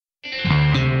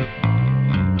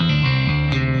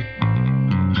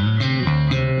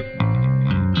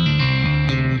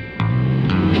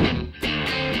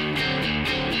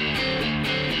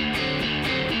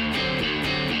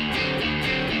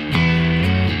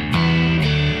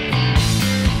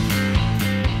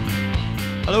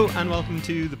and welcome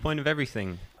to The Point of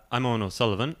Everything. I'm Owen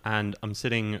O'Sullivan, and I'm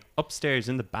sitting upstairs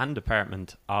in the band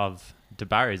department of De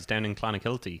Barras down in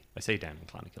Clonakilty. I say down in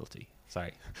Clonakilty,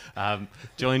 sorry.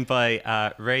 Joined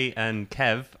by Ray and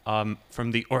Kev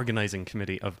from the organising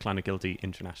committee of Clonakilty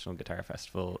International Guitar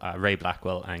Festival, Ray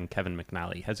Blackwell and Kevin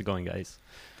McNally. How's it going, guys?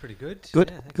 Pretty good.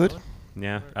 Good, Yeah, good.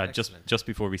 Yeah, just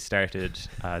before we started,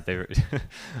 they were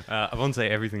I won't say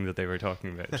everything that they were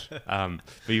talking about,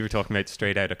 but you were talking about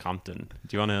Straight Outta Compton.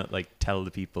 Do you want to tell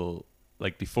the people,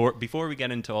 before we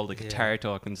get into all the guitar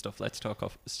talk and stuff, let's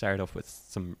start off with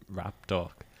some rap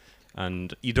talk.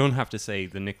 And you don't have to say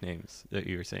the nicknames that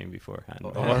you were saying beforehand.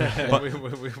 We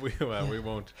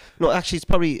won't. No, actually,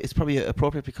 it's probably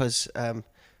appropriate because at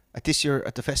this year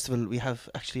at the festival we have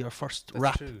actually our first That's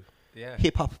rap true. Yeah.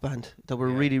 hip hop band that we're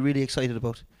really, really excited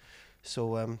about.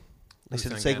 So nice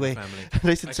little segue.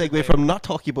 Nice little segue from not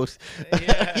talking about.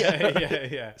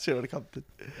 Yeah. Straight Outta Compton.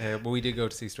 But we did go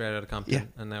to see Straight Outta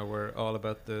Compton, and now we're all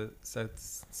about the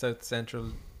south central.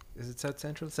 Is it south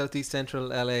central? Southeast central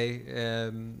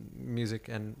LA music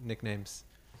and nicknames.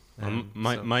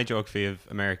 My geography of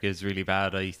America is really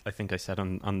bad. I think I said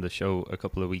on the show a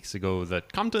couple of weeks ago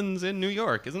that Compton's in New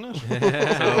York, isn't it?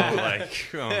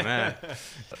 So oh man.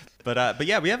 But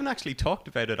yeah, we haven't actually talked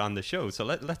about it on the show. So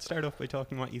let's start off by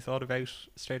talking what you thought about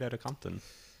Straight Outta Compton.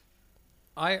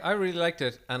 I really liked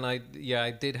it, and I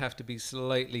did have to be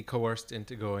slightly coerced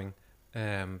into going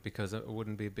because I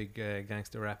wouldn't be a big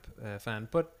gangster rap fan.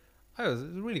 But it was a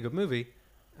really good movie,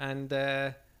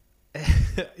 and.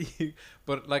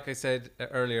 But like I said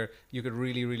earlier, you could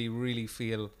really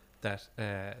feel that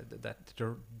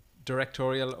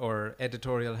directorial or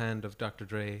editorial hand of Dr.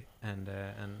 Dre and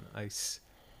Ice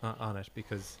on it,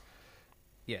 because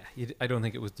I don't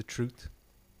think it was the truth.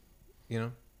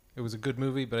 It was a good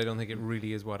movie, but I don't think it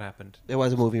really is what happened. It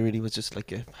was a movie, really. It was just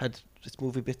had its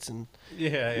movie bits and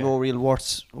no real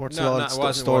warts and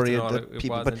all story of the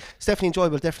people. But it's definitely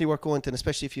enjoyable, definitely worth going to, and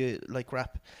especially if you like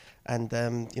rap. And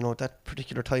that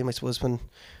particular time, I suppose, when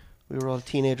we were all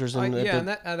teenagers. And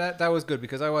that was good,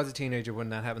 because I was a teenager when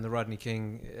that happened. The Rodney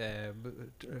King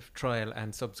trial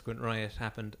and subsequent riot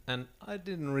happened, and I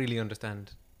didn't really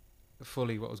understand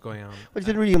fully what was going on. Well, you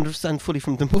didn't really understand fully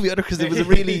from the movie either, because it was a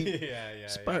really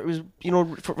it was,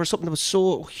 for something that was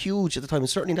so huge at the time, and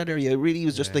certainly in that area, it really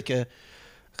was just like a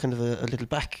kind of a little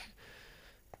back.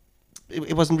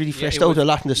 It wasn't really fleshed out a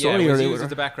lot in the story. It was used as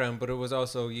the background, but it was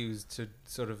also used to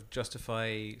sort of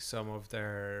justify some of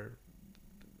their,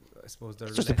 I suppose, their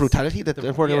just the brutality where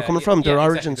they were coming from, their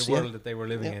origins, the world that they were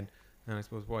living in, and I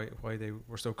suppose why they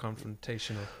were so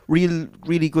confrontational.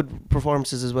 Really good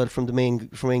performances as well from main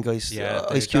guys.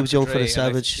 Ice Cube's young fella,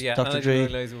 Savage, Dr. Dre. I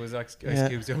didn't realise it was Ice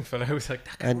Cube's young fella. I was like,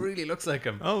 that guy really looks like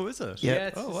him. Oh, is it? Yeah.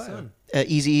 It's his son.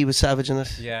 Eazy-E was Savage in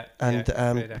it. Yeah.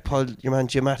 And Paul, your man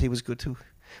Jim Matty was good too.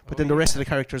 But then the rest of the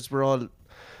characters were all,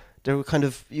 they were kind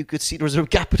of, you could see there was a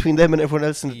gap between them and everyone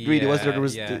else, and really was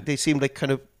there. They seemed like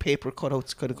kind of paper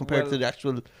cutouts, kind of compared to the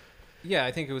actual. Yeah,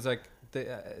 I think it was like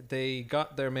they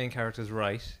got their main characters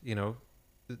right.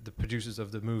 The producers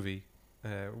of the movie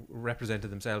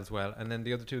represented themselves well, and then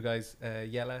the other two guys,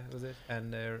 Yella was it,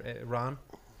 and Ron.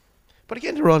 But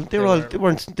again, they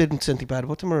didn't say anything bad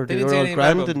about them, or they were all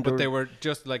grand, but they were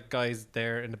just like guys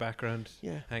there in the background,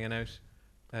 hanging out.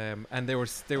 And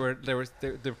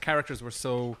the characters were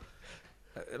so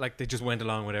like they just went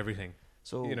along with everything.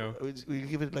 So we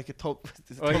give it like a thumbs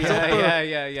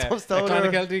yeah. Thumbs down.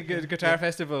 Clonakilty Guitar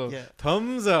Festival. Yeah.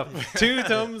 Thumbs up. 2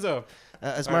 thumbs up.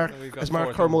 As Mark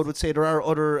Kermode would say, there are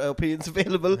other opinions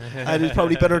available, and it's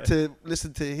probably better to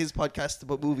listen to his podcast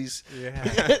about movies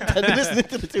than listening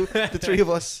to the three of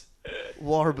us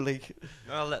warbling.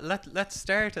 Well, let's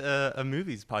start a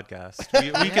movies podcast.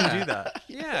 We can do that.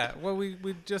 Yeah. Well,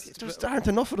 we just there aren't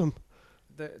enough of them.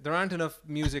 There aren't enough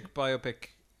music biopics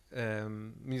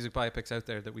out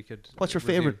there that we could. What's your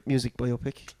favorite music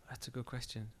biopic? That's a good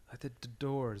question. I did The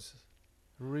Doors.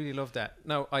 Really loved that.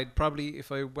 Now, I'd probably,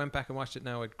 if I went back and watched it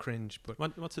now, I'd cringe. But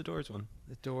what's the Doors one?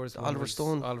 The Doors. Oliver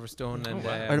Stone. And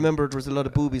I remember there was a lot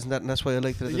of boobies in that, and that's why I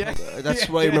liked it. That's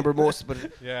why I remember most. But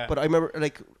but I remember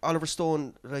Oliver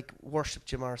Stone worshipped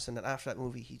Jim Morrison, and after that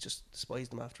movie, he just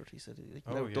despised him after it. He said,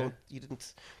 you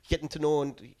didn't getting to know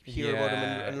and hear about him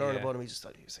and learn about him. He just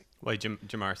thought he was like. Why Jim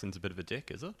Morrison's a bit of a dick,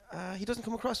 is it? He doesn't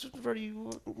come across very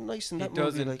nice in that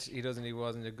movie. He doesn't. He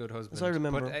wasn't a good husband. As I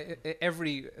remember.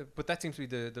 But that seems to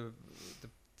be the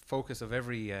focus of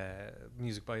every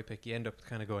music biopic. You end up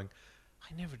kind of going,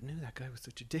 I never knew that guy was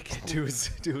such a dick to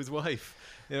his wife.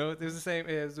 It was the same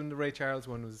as when the Ray Charles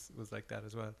one was like that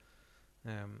as well.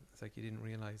 It's like you didn't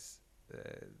realize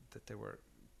that they were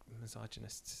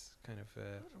misogynist kind of.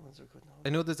 Other ones are good now. I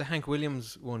know there's a Hank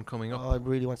Williams one coming up. Oh, I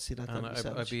really want to see that. And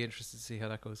That'd be I'd be interested to see how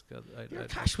that goes.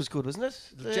 Cash was good, wasn't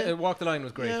it? Walk the Line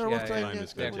was great. Yeah, Walk the Line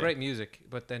was good, great music.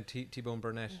 But then T-Bone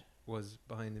Burnett was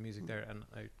behind the music there, and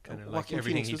I kind of like Joaquin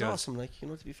everything Phoenix he was does. awesome, like, you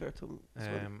know, to be fair to him. as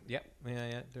well.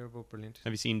 Yeah, they were both brilliant.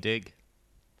 Have you seen Dig?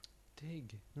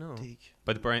 Dig? No. Dig.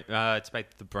 By the Brian, it's about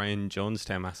the Brian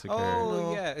Jonestown massacre. Oh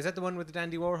No. yeah, is that the one with the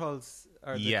Dandy Warhols?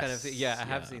 Or the kind of Yes, yeah, I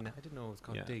have yeah. seen that. I didn't know it was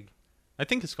called Yeah. Dig. I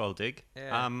think it's called Dig.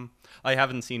 Yeah. I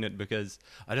haven't seen it because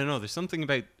I don't know. There's something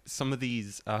about some of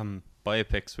these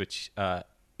biopics which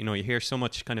you hear so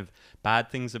much kind of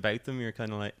bad things about them. You're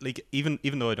kind of like even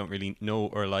though I don't really know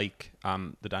or like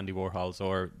the Dandy Warhols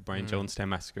or Brian Jonestown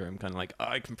massacre, I'm kind of like,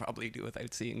 I can probably do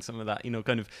without seeing some of that.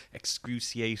 Kind of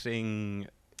excruciating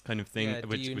kind of thing, Yeah,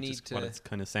 which is what it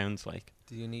kind of sounds like.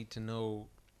 Do you need to know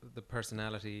the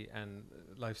personality and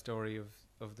life story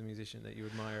of the musician that you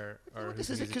admire, or Well, this whose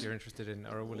is it, music 'cause- you're interested in,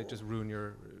 or will it just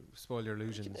spoil your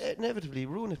illusions? Inevitably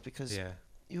ruin it because Yeah.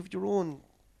 you have your own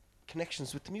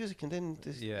connections with the music, and then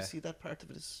Yeah. you see that part of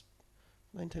it is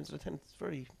 9 times out of 10. It's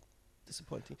very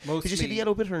disappointing. Mostly, Did you see the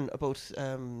Yellow Bittern about?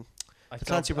 I the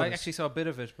Clancy I Brothers? actually saw a bit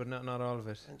of it, but not all of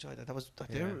it. I enjoyed that. That was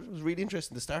Yeah. it was really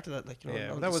interesting. The start of that, like, Yeah,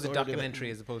 all that the was a story of it.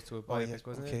 documentary as opposed to a Oh, yeah, biopic,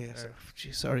 wasn't okay, it? yes. Or-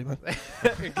 Gee, sorry, man.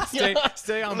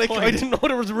 stay on Like, point. I didn't know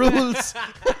there was rules.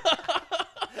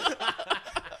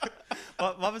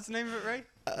 What was the name of it, Ray?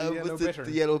 The Yellow Bittern.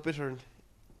 The Yellow Bittern.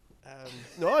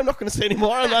 No, I'm not going to say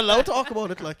anymore. I'm not allowed to talk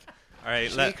about it. Like, All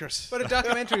right, shakers. But a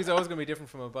documentary is always going to be different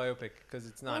from a biopic because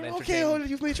it's not Okay, entertaining. well,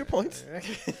 you've made your point.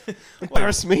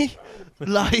 Embarrass me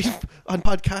live on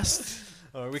podcast.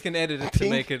 Or we can edit it to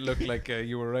make it look like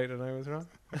you were right and I was wrong.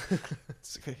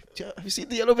 It's okay. Have you seen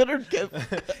the Yellow Bittern, Kev?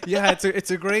 Yeah,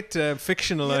 it's a great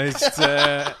fictionalized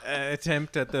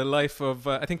attempt at the life of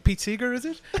I think Pete Seeger, is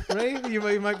it? Right? You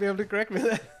might be able to correct me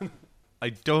there. I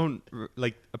don't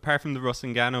apart from the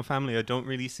Rusangano family, I don't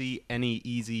really see any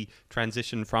easy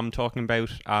transition from talking about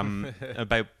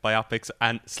about biopics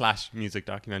and / music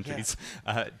documentaries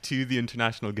to the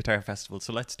International Guitar Festival.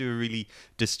 So let's do a really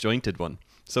disjointed one.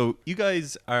 So you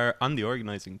guys are on the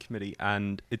organising committee,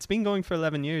 and it's been going for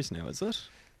 11 years now, is it?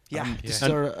 Yeah, this yeah.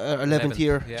 is our 11th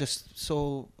year. yeah. Just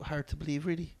so hard to believe,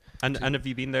 really. And have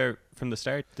you been there from the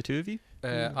start, the two of you?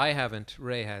 I haven't.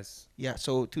 Ray has. Yeah,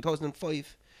 so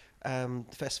 2005, the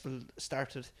festival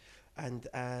started, and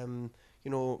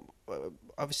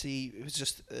obviously it was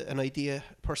just an idea.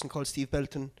 A person called Steve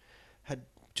Belton had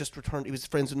just returned. He was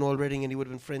friends with Noel Redding, and he would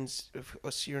have been friends with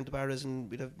us here in the Barras, and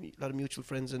we'd have a lot of mutual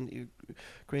friends, and he was a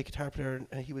great guitar player.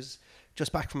 And he was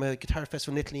just back from a guitar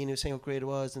festival in Italy, and he was saying how great it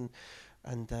was, and I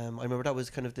remember that was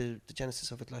kind of the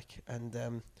genesis of it, like,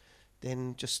 and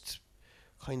then just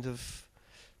kind of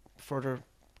further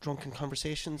drunken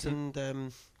conversations, and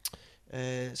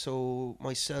so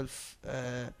myself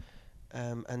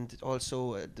and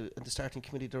also at the starting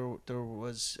committee there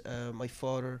was my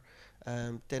father,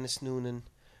 Dennis Noonan,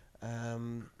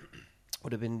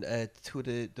 would have been two of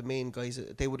the main guys.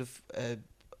 They would have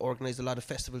organised a lot of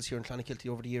festivals here in Clonakilty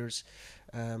over the years,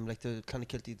 like the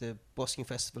Clonakilty, the Busking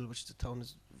Festival, which the town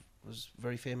was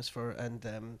very famous for, and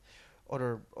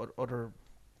other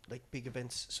like big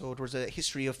events. So there was a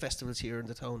history of festivals here in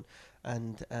the town,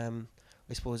 and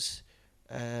I suppose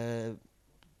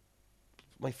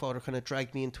my father kind of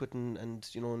dragged me into it, and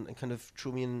kind of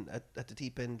threw me in at the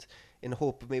deep end in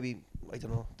hope of maybe, I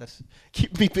don't know, that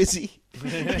keep me busy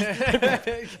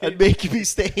and making me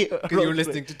stay. You were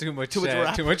listening to too much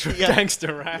rap.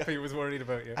 gangster rap. He was worried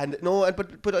about you. And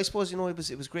but I suppose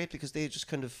it was great because they just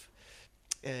kind of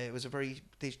it was a very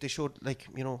they showed, like,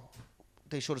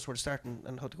 they showed us where to start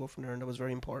and how to go from there, and that was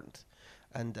very important.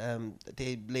 And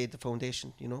they laid the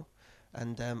foundation,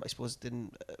 and I suppose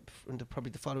then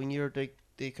probably the following year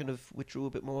they kind of withdrew a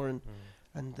bit more,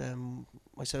 and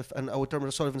myself and Dermot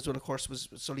O'Sullivan as well, of course,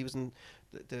 Sully was in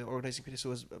the organising committee, so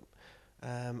was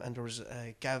and there was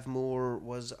Gav Moore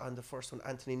was on the first one,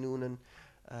 Anthony Noonan,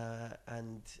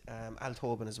 and Al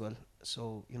Tobin as well.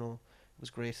 So it was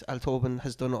great. Al Tobin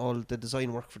has done all the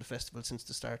design work for the festival since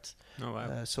the start. Oh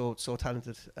wow! So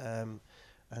talented, and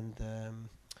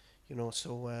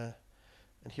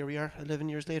here we are 11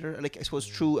 years later. Like, I suppose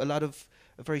through a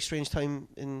very strange time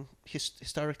in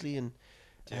historically and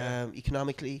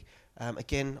economically.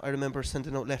 Again, I remember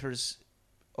sending out letters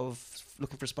of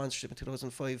looking for sponsorship in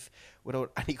 2005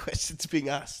 without any questions being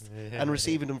asked, and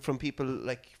receiving them from people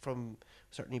like from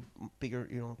certainly bigger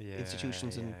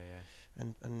institutions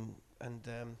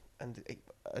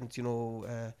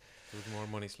there was more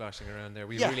money sloshing around there.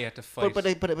 We really had to fight. But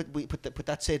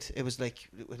that said, it was like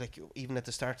even at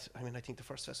the start. I mean, I think the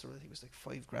first festival, I think, was like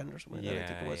 $5,000 or something. Yeah, like that, I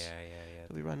think it was.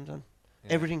 that we ran it on.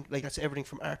 Yeah. Everything, like that's everything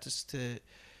from artists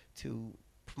to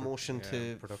promotion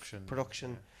to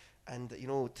production. Yeah. And you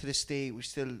know, to this day, we're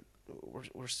still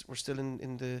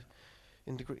in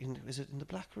the green. Is it in the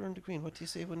black or in the green? What do you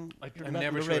say when I'm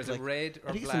never sure. Is it red or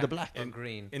I think black? It's in the black or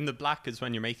green. In the black is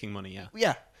when you're making money. Yeah.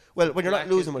 Yeah. Well, when you're Black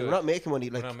not losing is money, good. we're not making money.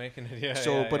 Like, We're not making it. Yeah.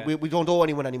 so, yeah, but yeah. we don't owe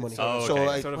anyone any money. Oh, So, okay.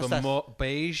 like, sort of what's a that?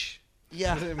 beige.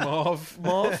 Yeah. Is it mauve.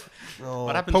 Mauve. No.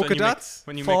 What happens Polka dots?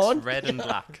 when you Fawn? mix red and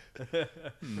black? Red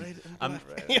and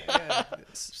black. Yeah.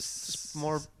 Just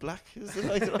more black, is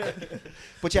it? I don't know.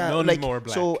 But yeah, None like more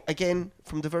black. so again,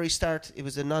 from the very start, it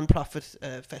was a non-profit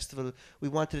festival. We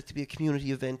wanted it to be a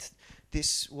community event.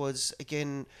 This was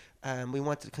again, we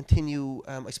wanted to continue,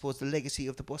 I suppose, the legacy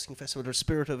of the busking festival, or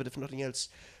spirit of it, if nothing else.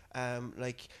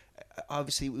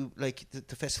 Obviously, like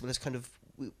the festival is kind of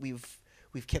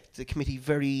we've kept the committee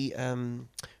very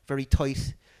very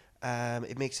tight.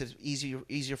 It makes it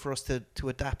easier for us to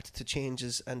adapt to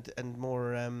changes and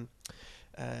more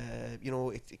you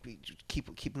know, we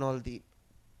keeping all the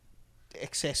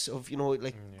excess of, you know,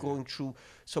 like going through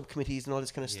subcommittees and all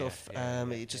this kind of stuff.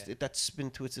 That's been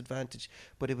to its advantage.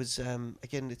 But it was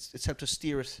again, it's helped us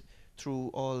steer it through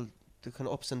all the kind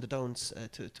of ups and the downs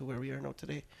to where we are now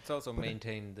today. It's also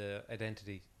maintained the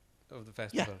identity of the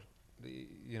festival.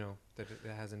 You know, that it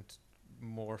hasn't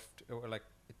morphed, or like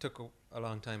it took a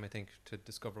long time, I think, to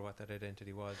discover what that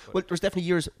identity was. But Well, there's definitely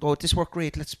years. Oh, this worked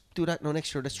great. Let's do that now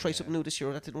next year. Let's try something new this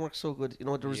year. That didn't work so good. You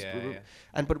know, there was,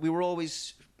 but we were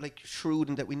always like shrewd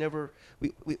in that we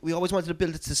always wanted to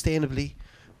build it sustainably,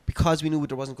 because we knew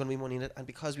there wasn't going to be money in it, and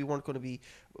because we weren't going to be.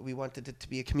 We wanted it to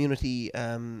be a community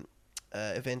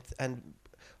event, and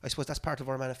I suppose that's part of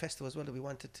our manifesto as well, that we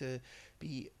wanted to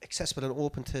be accessible and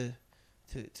open to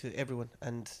everyone,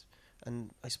 and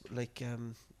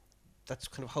that's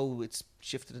kind of how it's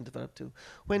shifted and developed to.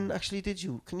 When actually did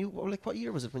you? Can you, like, what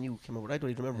year was it when you came over? I don't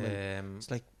even remember.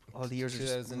 It's like all the years are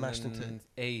just mashed into.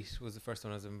 2008 was the first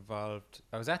one I was involved.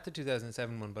 I was at the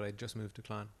 2007 one, but I just moved to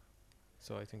Clon,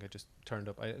 so I think I just turned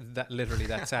up.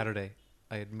 That Saturday,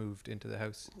 I had moved into the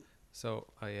house, so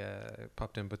I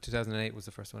popped in. But 2008 was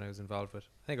the first one I was involved with.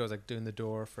 I think I was like doing the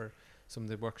door for some of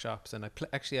the workshops, and I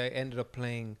ended up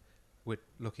playing with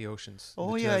Lucky Oceans.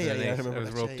 Oh yeah, I remember. I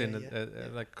was roped in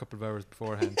like a couple of hours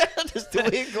beforehand. That's the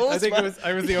way it goes. I think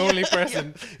I was the only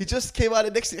person. He just came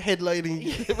out next to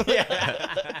headlining.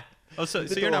 Oh, so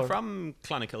you're not from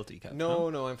Clonakilty, Kev?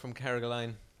 No, I'm from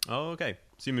Carrigaline. Oh, okay.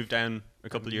 So you moved down a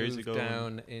couple of years ago.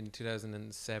 Down in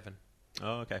 2007.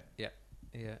 Oh, okay. Yeah.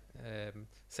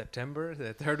 September,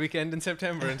 the third weekend in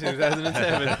September in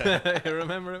 2007. I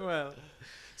remember it well.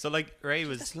 So like Ray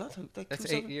was. That's a lot.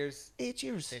 That's 8 years. 8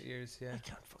 years. 8 years. Yeah. I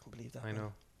can't fucking believe that. I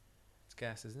know. It's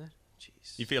gas, isn't it?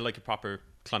 Jeez. You feel like a proper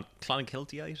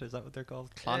Clonakiltyite? Is that what they're called?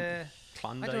 I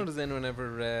Klondike? don't know. Does anyone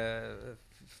ever?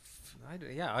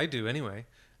 I do anyway.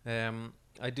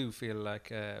 I do feel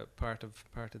like part of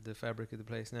the fabric of the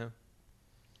place now.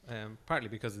 Partly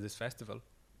because of this festival,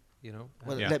 you know.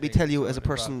 Well, let me tell you, as a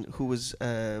person who was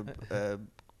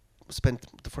spent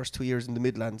the first 2 years in the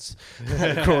Midlands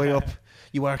growing up,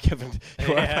 you are, Kevin.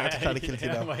 You are part of Clonakilty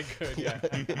now. My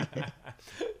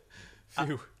God,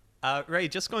 Phew. Ray,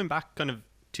 just going back kind of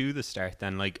to the start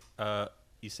then, like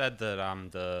you said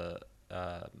that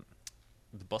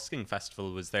the busking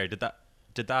festival was there.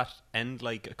 Did that end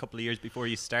like a couple of years before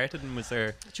you started, and was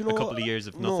there a couple of years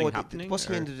of nothing happening? The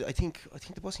busking ended. I think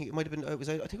the busking, it might have been. I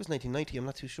think it was 1990. I'm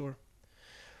not too sure.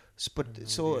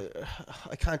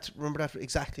 I can't remember that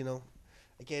exactly now.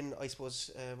 Again, I suppose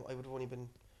I would have only been.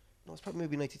 No, it's probably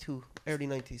maybe 92, early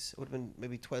 90s. It would have been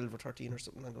maybe 12 or 13 or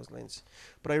something along those lines.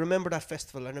 But I remember that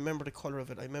festival. I remember the colour of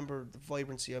it. I remember the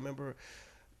vibrancy. I remember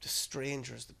the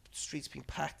strangers, the streets being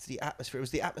packed, the atmosphere. It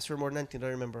was the atmosphere more than anything that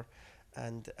I remember.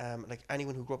 And like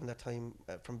anyone who grew up in that time,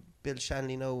 from Bill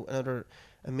Shanley now, another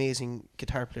amazing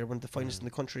guitar player, one of the finest in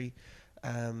the country,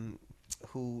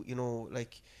 who, you know,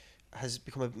 like has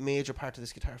become a major part of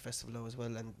this guitar festival now as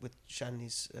well, and with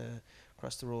Shanley's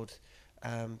across the road.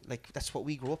 Like that's what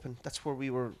we grew up in. That's where we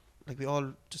were. Like we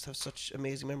all just have such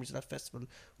amazing memories of that festival.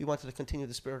 We wanted to continue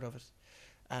the spirit of it.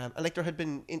 And like there had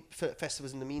been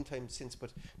festivals in the meantime since,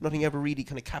 but nothing ever really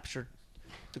kind of captured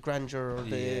the grandeur or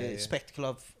the spectacle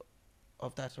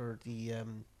of that, or the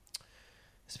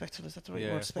spectacle. Is that the right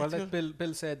word? Spectacle? Well,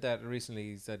 Bill said that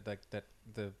recently. He said like that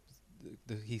the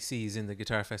he sees in the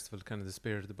guitar festival kind of the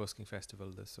spirit of the busking festival,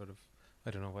 the sort of,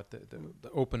 I don't know what the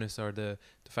openness, or the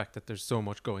fact that there's so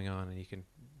much going on and you can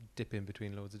dip in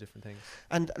between loads of different things.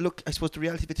 And look, I suppose the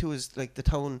reality of it too is like the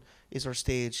town is our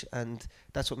stage, and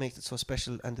that's what makes it so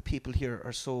special. And the people here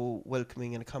are so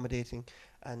welcoming and accommodating,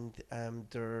 and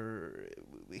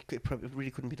it probably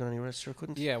really couldn't be done anywhere else, sure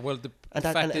couldn't. Yeah, well, the And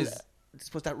fact is, I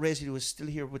suppose that residue is still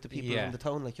here with the people in the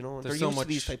town, like, you know, there's they're so used much,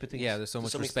 to these type of things. Yeah, there's so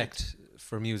much respect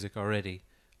for music already,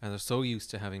 and they're so used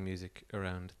to having music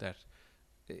around that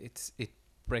it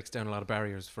breaks down a lot of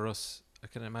barriers for us. I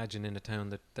can imagine in a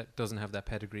town that doesn't have that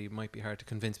pedigree, it might be hard to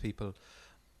convince people,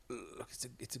 look,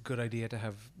 it's a good idea to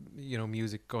have, you know,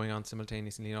 music going on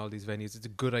simultaneously in all these venues. It's a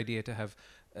good idea to have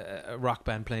a rock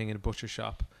band playing in a butcher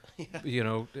shop, you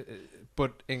know.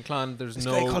 But in Clon, there's this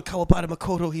no... guy called Kawabata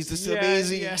Makoto, he's this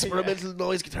amazing experimental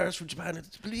noise guitarist from Japan.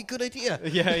 It's a really good idea. Do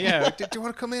you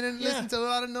want to come in and listen to a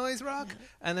lot of noise rock?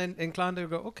 And then in Clon, they'll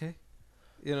go, okay.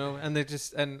 You know, and they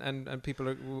just... And people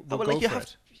will go for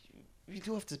it. You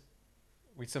do have to...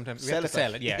 We have to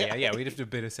sell it. Yeah. We'd have to do a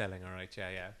bit of selling, all right.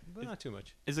 Yeah. But not too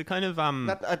much. Is it kind of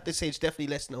not at this stage, definitely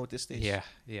less now at this stage. Yeah.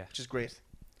 Which is great.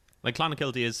 Like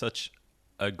Clonakilty is such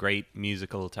a great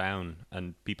musical town,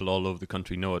 and people all over the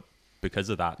country know it because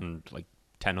of that, and like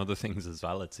 10 other things as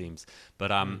well, it seems.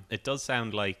 But it does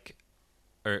sound like,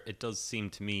 or it does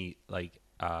seem to me like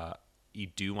you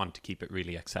do want to keep it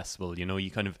really accessible. You know,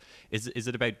 you kind of is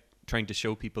it about trying to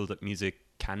show people that music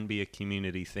can be a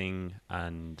community thing,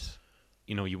 and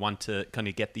you know, you want to kind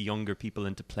of get the younger people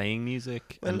into playing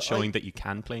music and showing that you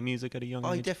can play music at a young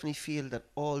age? I definitely feel that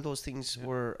all those things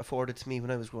were afforded to me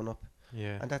when I was growing up.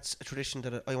 Yeah. And that's a tradition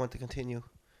that I want to continue.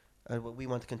 What we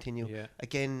want to continue. Yeah.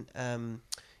 Again,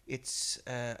 it's,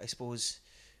 I suppose,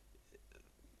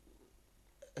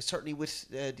 certainly with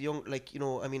the young, like, you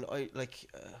know, I mean, I like,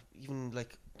 even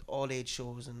like all age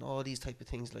shows and all these type of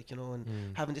things, like, you know,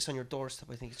 and having this on your doorstep,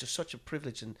 I think it's just such a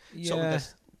privilege, and something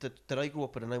that I grew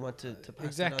up with, and I want to pass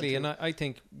exactly. it on And I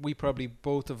think we probably,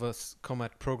 both of us, come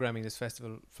at programming this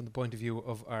festival from the point of view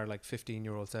of our like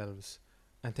 15-year-old selves,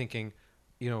 and thinking,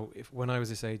 you know, if when I was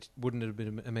this age, wouldn't it have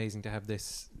been amazing to have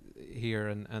this here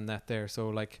and that there? So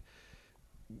like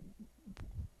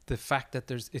the fact that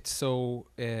it's so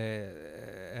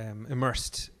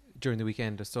immersed during the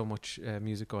weekend, there's so much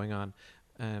music going on,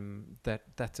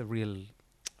 that's a real,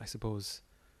 I suppose,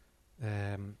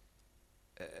 an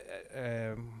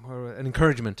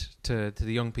encouragement to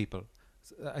the young people.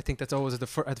 So I think that's always at the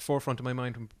forefront of my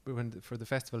mind for the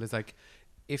festival, is like,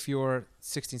 if you're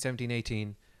 16, 17,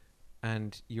 18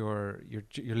 and you're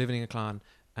living in a clan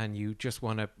and you just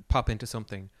want to pop into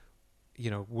something, you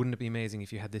know, wouldn't it be amazing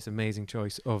if you had this amazing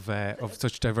choice of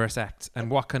such diverse acts? And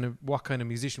what kind of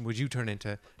musician would you turn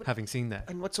into, having seen that?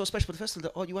 And what's so special about the festival,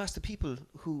 that all you ask the people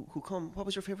who come, what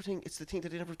was your favourite thing? It's the thing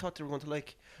that they never thought they were going to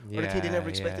like, or the thing they never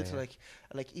expected to like.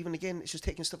 And like, even again, it's just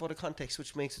taking stuff out of context,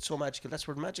 which makes it so magical. That's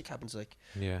where the magic happens. Like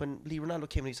when Lee Ronaldo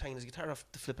came and he's hanging his guitar off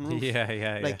the flipping roof.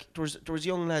 Like there was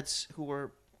young lads who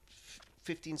were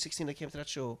 15, 16 that came to that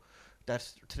show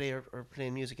that today are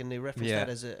playing music, and they reference that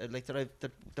as a like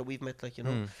that we've met, like, you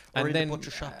know, or in the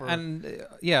butcher shop,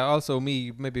 also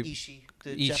me, maybe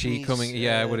Ishi coming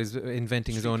what is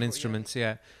inventing his own instruments,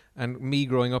 and me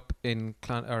growing up in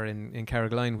in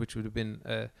Carrigaline, which would have been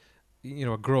a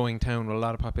growing town with a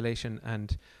lot of population,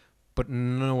 but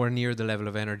nowhere near the level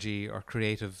of energy or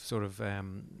creative sort of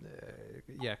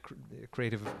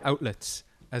creative outlets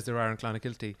as there are in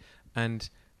Clonakilty. And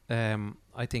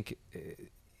I think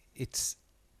it's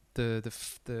the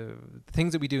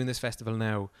things that we do in this festival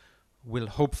now will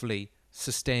hopefully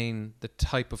sustain the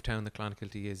type of town that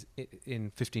Clonakilty is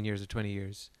in 15 years or 20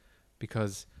 years,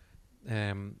 because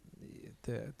the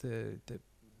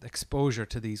exposure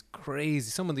to these crazy,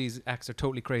 some of these acts are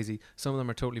totally crazy, some of them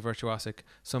are totally virtuosic,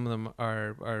 some of them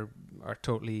are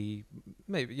totally,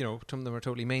 maybe, you know, some of them are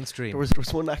totally mainstream. There was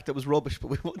one act that was rubbish,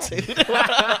 but we won't say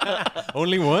it.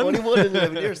 Only one? Only one in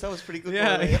 11 years. That was pretty good.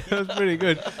 That was pretty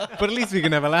good. But at least we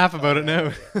can have a laugh about it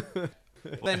now.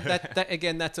 Then that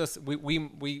again, that's us.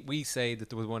 We say that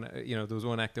there was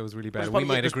one act that was really bad. We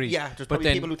might agree. Yeah, there's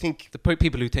probably people who think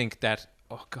people who think that,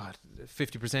 oh God,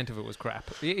 50% of it was crap.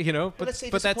 You know, but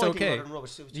that's okay.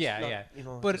 You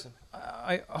know, but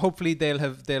I hopefully they'll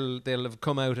have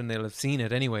come out and they'll have seen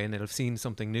it anyway, and they'll have seen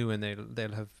something new, and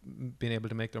they'll have been able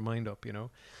to make their mind up. You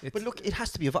know. But look, it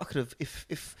has to be evocative.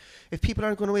 If people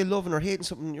aren't going away loving or hating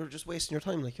something, you're just wasting your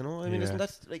time. Like, you know, I mean, isn't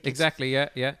that like exactly?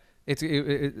 Yeah. It's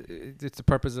the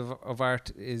purpose of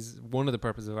art, is one of the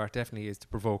purposes of art definitely is to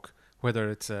provoke, whether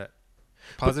it's a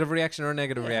positive reaction or a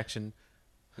negative reaction.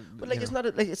 But like, it's not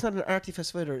an arty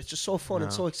festival either. It's just so fun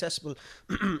and so accessible,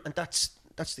 and that's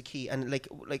the key. And like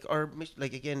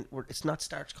again, it's not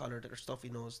starch collared or stuffy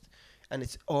nosed, and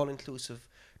it's all inclusive.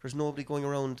 There's nobody going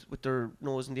around with their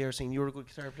nose in the air saying you're a good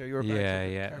guitar player, you're a bad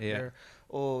guitar player.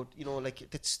 Oh, like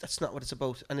that's not what it's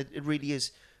about. And it really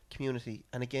is community.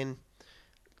 And again,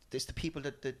 it's the people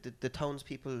that the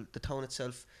townspeople, the town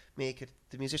itself make it.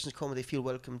 The musicians come and they feel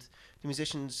welcomed. The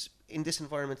musicians in this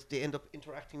environment, they end up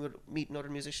interacting with, meeting other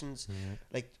musicians,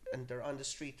 and they're on the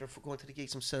street, they're going to the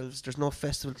gigs themselves. There's no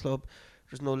festival club,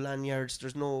 there's no lanyards,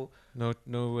 there's no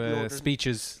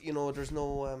speeches. There's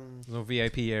no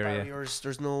VIP area. Barriers,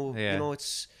 there's no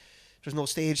there's no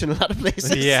stage in a lot of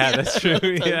places. Yeah, that's true.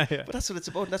 But that's what it's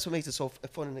about, and that's what makes it so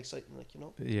fun and exciting,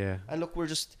 Yeah. And look, we're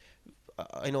just,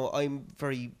 I know I'm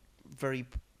very, very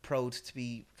proud to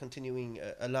be continuing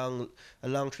a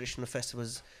long tradition of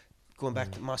festivals, going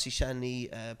back to Mossy Shanley,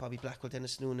 Bobby Blackwell,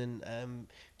 Dennis Noonan,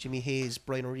 Jimmy Hayes,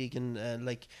 Brian O'Regan,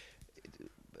 like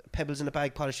pebbles in a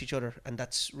bag polish each other, and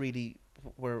that's really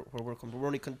where we're coming.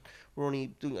 We're only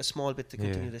doing a small bit to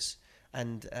continue this,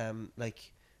 and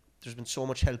there's been so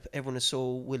much help. Everyone is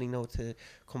so willing now to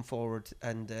come forward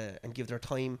and give their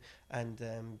time and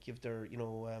give their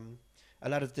a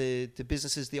lot of the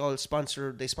businesses, they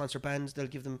sponsor bands. They'll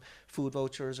give them food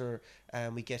vouchers, or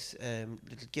we get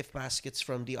little gift baskets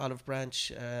from the Olive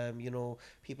Branch.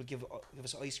 People give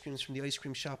us ice creams from the ice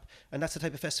cream shop, and that's the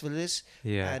type of festival it is.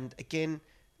 Yeah. And again,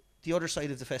 the other side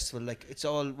of the festival, like, it's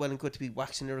all well and good to be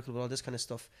waxing lyrical with all this kind of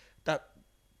stuff.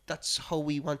 That's how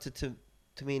we wanted to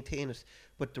maintain it.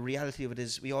 But the reality of it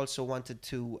is, we also wanted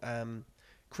to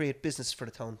create business for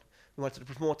the town. We wanted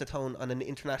to promote the town on an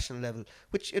international level,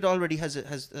 which it already has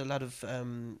a lot of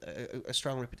a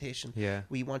strong reputation. Yeah.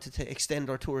 We wanted to extend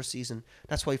our tour season.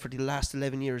 That's why for the last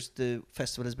 11 years the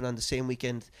festival has been on the same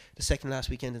weekend, the second last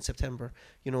weekend in September.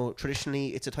 Traditionally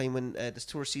it's a time when this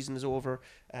tour season is over.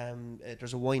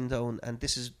 There's a wind down, and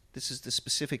this is the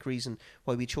specific reason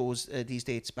why we chose these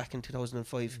dates back in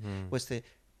 2005, was to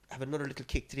have another little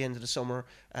kick to the end of the summer,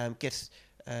 get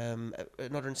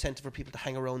another incentive for people to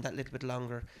hang around that little bit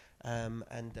longer,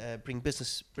 and bring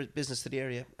business to the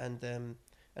area, and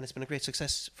it's been a great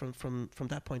success from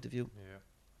that point of view. Yeah.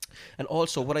 And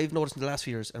also, what I've noticed in the last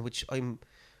few years, and which I'm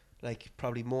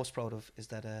probably most proud of, is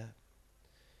that a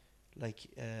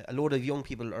load of young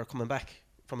people are coming back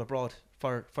from abroad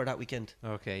for that weekend.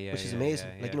 Okay, yeah, which is amazing.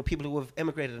 Yeah. People who have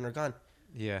emigrated and are gone.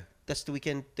 Yeah. That's the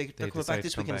weekend they're coming back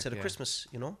this weekend instead of Christmas.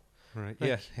 Right.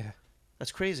 Yeah.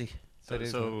 That's crazy.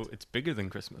 So it's bigger than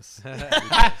Christmas.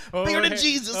 Bigger than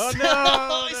Jesus. Oh no!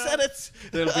 I said it.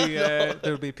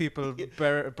 There'll be people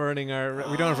burning our.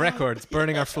 We don't have records.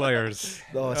 Burning our flyers.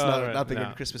 No, it's not bigger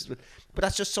than Christmas. But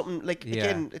that's just something.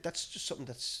 Again, that's just something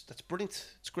that's brilliant.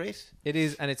 It's great. It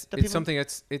is, and it's something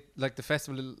that's like the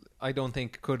festival. I don't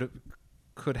think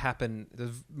could happen.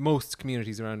 There's most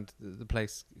communities around the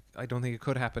place. I don't think it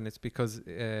could happen. It's because of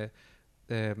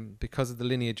the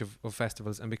lineage of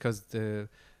festivals, and because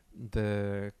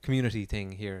the community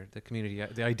thing here,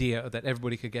 the idea that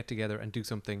everybody could get together and do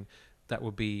something that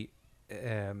would be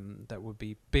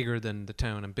bigger than the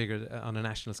town and bigger on a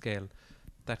national scale.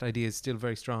 That idea is still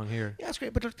very strong here. Yeah, it's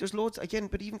great. But there's loads again.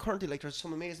 But even currently, there's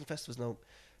some amazing festivals now,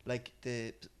 like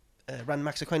the Rand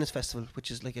Max Aquinas Festival,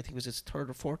 which is I think it was its third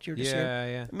or fourth year this year.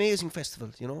 Yeah. Amazing festival,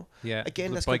 Yeah.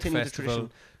 Again, the that's bike continuing festival, the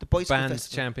tradition. The Bicycle Band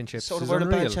Festival. Championships. So the World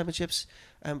Band Championships.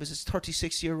 Was its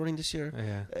 36th year running this year.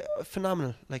 Yeah.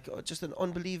 Phenomenal. Just an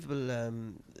unbelievable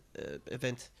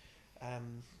event.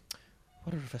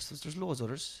 What other festivals? There's loads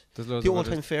others. The Old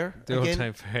Time Fair. The Old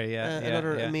Time Fair,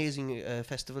 another amazing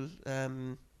festival.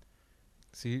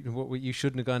 So you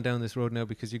shouldn't have gone down this road now,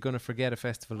 because you're going to forget a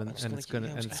festival, and someone's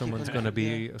going to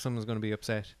be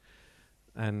upset,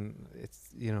 and it's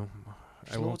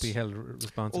I won't be held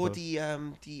responsible. Oh,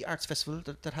 the arts festival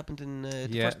that happened in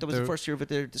that was the first year of it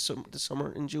there this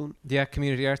summer in June. Yeah,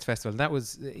 Community Arts Festival. That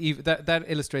was that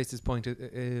illustrates his point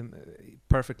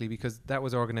perfectly, because that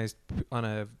was organised on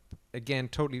a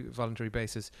totally voluntary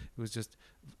basis. It was just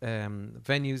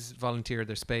venues volunteer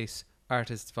their space.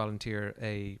 Artists volunteer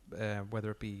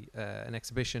whether it be an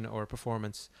exhibition or a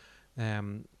performance,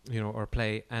 or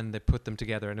play, and they put them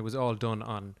together, and it was all done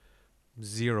on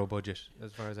zero budget,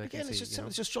 as far as I can see.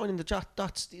 It's just joining the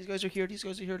dots. These guys are here.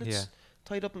 Let's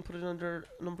tied up and put it under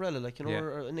an umbrella,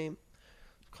 or a name.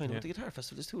 Kind of what the Guitar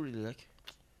Festival is too, really.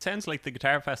 Sounds like the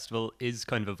Guitar Festival is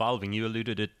kind of evolving. You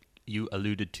alluded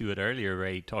to it earlier,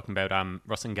 Ray, talking about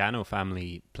Rossingano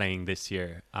family playing this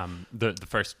year. The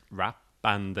first rap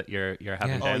band that you're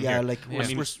having down here.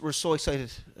 We're so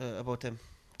excited about them.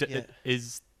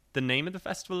 Is the name of the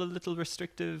festival a little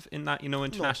restrictive in that,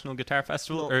 International Guitar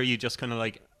Festival, or are you just kind of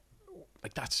like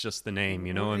that's just the name,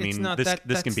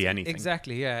 this can be anything?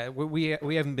 Exactly, yeah.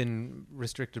 We haven't been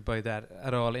restricted by that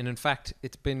at all, and in fact,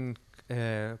 it's been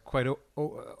quite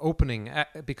opening,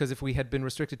 because if we had been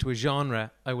restricted to a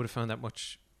genre, I would have found that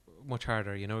much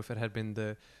harder. You know, if it had been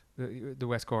the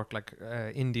West Cork, like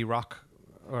indie rock,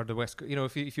 or the West, you know,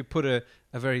 if you put a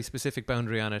very specific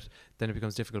boundary on it, then it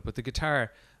becomes difficult. But the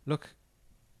guitar, look,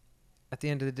 at the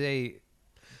end of the day,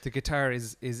 the guitar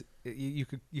is you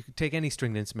could take any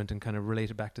stringed instrument and kind of relate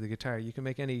it back to the guitar. You can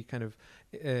make any kind of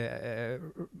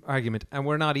argument, and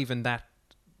we're not even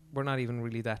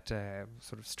really that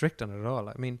sort of strict on it at all.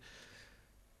 I mean,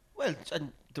 well,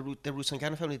 and the Roots and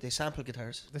Gannon family, they sample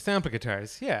guitars.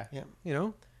 Yeah. You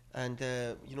know, and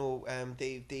they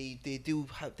do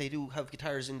have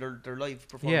guitars in their live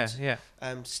performance. Yeah.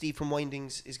 Steve from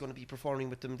Windings is going to be performing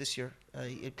with them this year.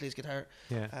 He plays guitar.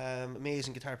 Yeah.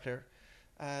 Amazing guitar player.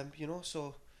 You know,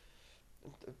 so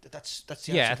that's the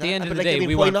yeah. answer At to the that. end of But the like,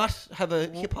 day, why not have a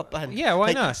hip hop band? Yeah, why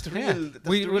like, not? That's the real,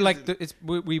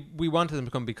 we wanted them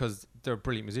to come because they're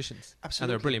brilliant musicians. Absolutely. And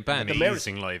they're a brilliant band.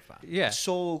 Amazing live band. Yeah.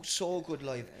 So good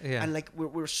live. Yeah. And like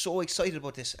we're so excited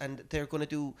about this, and they're going to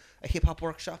do a hip hop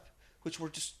workshop, which we're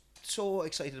just so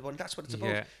excited about. And that's what it's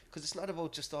about, because it's not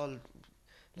about just all,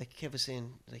 like Kev was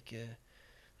saying, like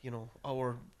you know, I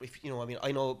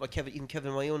know, like Kevin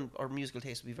and my own, our musical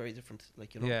taste would be very different,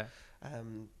 like, you know. Yeah.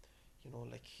 You know,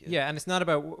 like yeah, and it's not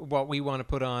about what we want to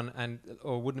put on, and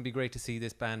wouldn't it be great to see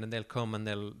this band, and they'll come and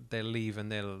they'll leave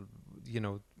and they'll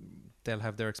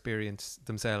have their experience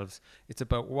themselves. It's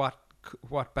about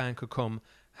what band could come,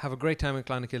 have a great time in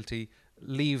Clonakilty,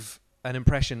 leave an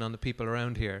impression on the people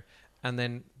around here, and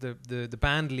then the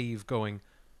band leave going,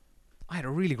 I had a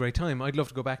really great time, I'd love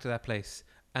to go back to that place.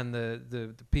 And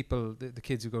the people, the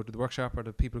kids who go to the workshop or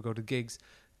the people who go to gigs,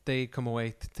 they come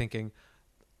away thinking,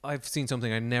 I've seen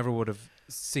something I never would have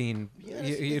seen,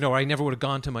 you know, I never would have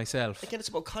gone to myself. Again, it's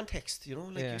about context, you know.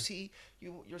 Like you see,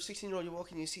 you're 16-year-old, you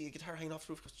walk in, you see a guitar hanging off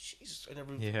the roof. Goes, Jesus, I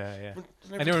never. I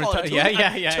never thought.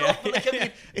 Yeah. Like, I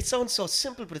mean, it sounds so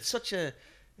simple, but it's such an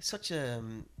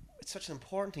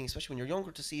important thing, especially when you're younger,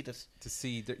 to see that.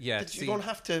 That you don't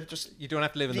have to just. You don't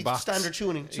have to live in the box. Standard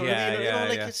tuning. Do you know what I mean? You know,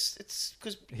 like it's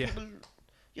because people. You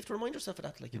have to remind yourself of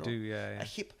that, like, you know.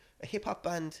 A hip hop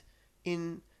band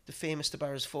in the famous The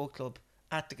Barras Folk Club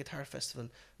at the Guitar Festival,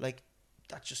 like,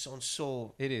 that just sounds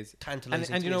so. It is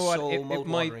tantalizing. And you know what?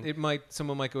 It might.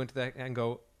 Someone might go into that and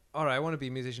go, all right, I want to be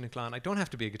a musician in Clon. I don't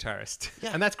have to be a guitarist.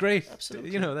 Yeah, and that's great.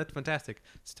 Absolutely. You know, that's fantastic.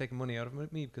 It's taking money out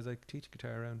of me because I teach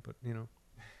guitar around, but you know.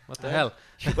 What the hell?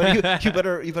 Well, you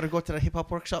better go to the hip hop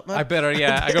workshop, man. I better,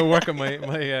 yeah. I go work on my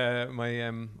what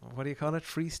do you call it?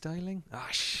 Freestyling? Ah,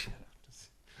 shit.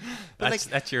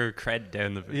 That's your cred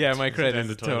down the. Yeah, my cred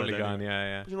is totally gone.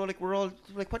 Yeah. You know, like, we're all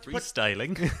like, what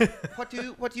freestyling. What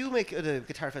do you make at a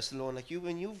Guitar Festival alone? Like,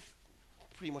 when you've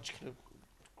pretty much kind of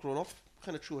grown up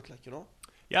kind of through it, like, you know.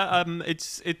 Yeah,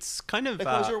 it's kind of. Like,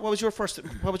 what was your first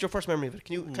memory of it?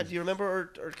 Can you remember,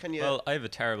 or can you? Well, I have a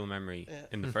terrible memory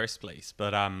in the first place,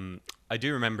 but I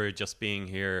do remember just being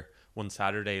here one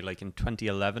Saturday, like in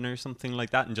 2011 or something like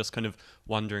that, and just kind of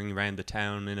wandering around the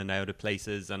town in and out of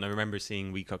places. And I remember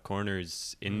seeing We Cut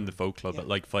Corners in the folk club at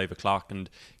like 5 o'clock, and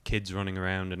kids running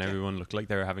around, and everyone looked like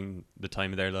they were having the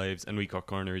time of their lives. And We Cut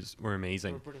Corners were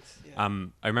amazing. I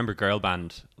remember Girl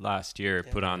Band last year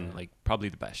put on like probably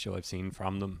the best show I've seen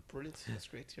from them. Brilliant, that's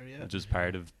great to hear. Yeah, which is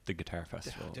part of the Guitar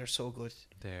Festival. They're so good.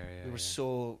 We were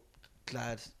so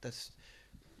glad that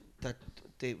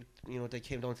they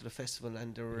came down to the festival,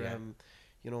 and they were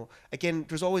again,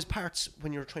 there's always parts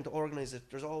when you're trying to organize it,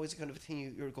 there's always a kind of a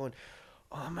thing you're going,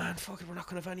 oh man, fuck it, we're not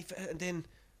going to have any and then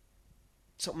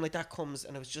something like that comes,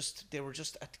 and they were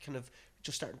just at kind of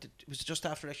just starting to, it was just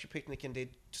after Extra Picnic, and they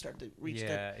started to reach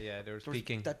there was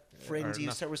peaking that frenzy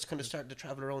was kind of starting to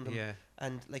travel around them,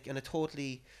 and like, and it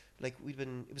totally, like,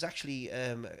 it was actually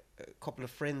a couple of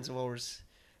friends of ours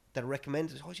that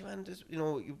recommended, oh, man, you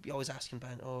know, you'd be always asking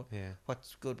band,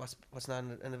 what's good, what's not,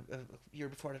 and a year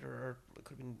before that, or it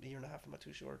could have been a year and a half, I'm not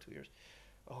too sure, 2 years.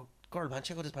 Oh, Girl Band,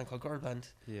 check out this band called Girl Band.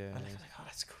 And I was like, oh,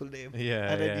 that's a cool name.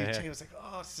 And then you check, I was like,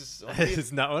 oh, this is this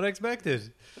is not what I expected.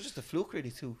 It was just a fluke,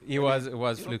 really, too. It was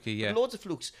fluky, loads of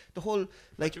flukes. The whole,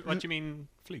 like, what do you mean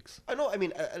flukes? I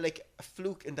mean like a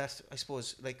fluke in that, I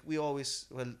suppose, like,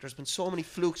 there's been so many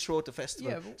flukes throughout the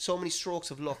festival, so many strokes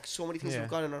of luck, so many things have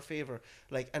gone in our favour,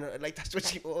 like, and like, that's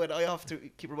what I have to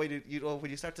keep reminding, you know,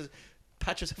 when you start to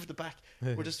pat yourself at the back,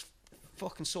 we're just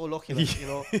fucking so lucky, like, you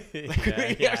know,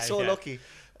 like, we are so lucky.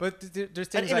 But there's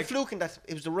things, and in a fluke in that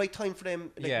it was the right time for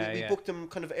them. Like, we booked them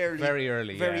kind of early, very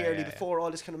early before all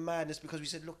this kind of madness, because we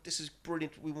said, look, this is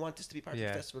brilliant. We want this to be part of the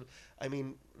festival. I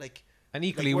mean, like, and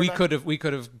equally, like, we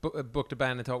could have booked a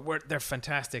band and thought they're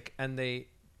fantastic, and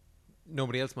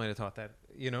nobody else might have thought that,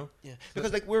 you know. Yeah,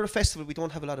 because like, we're a festival, we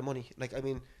don't have a lot of money. Like, I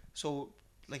mean, So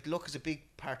like luck is a big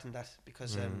part in that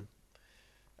because and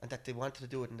that they wanted to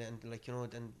do it and then like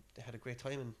then they had a great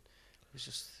time and it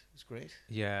was great.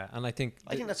 Yeah, and I think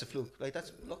that's a fluke. Like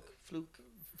that's luck,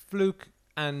 fluke,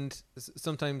 and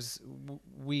sometimes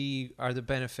we are the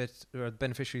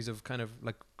beneficiaries of kind of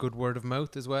like good word of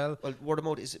mouth as well. Well, word of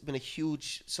mouth has been a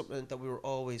huge something that we were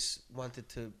always wanted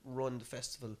to run the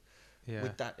festival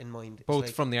with that in mind. Both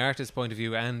like from the artist's point of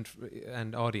view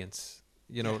and audience.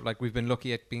 Like we've been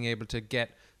lucky at being able to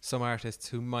get some artists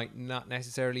who might not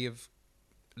necessarily have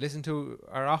listened to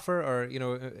our offer or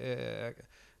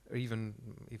or even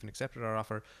accepted our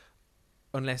offer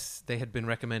unless they had been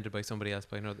recommended by somebody else,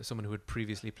 by someone who had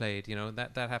previously played.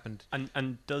 That happened.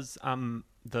 And does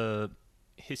the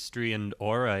history and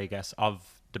aura, I guess,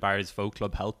 of the Barras Folk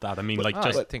Club help that? I mean, I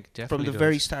think definitely from the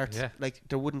very start, like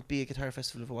there wouldn't be a guitar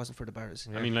festival if it wasn't for the Barras.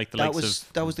 I mean, like that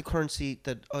was the currency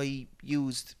that I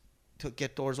used to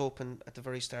get doors open at the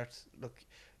very start. Look,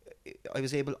 I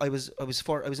was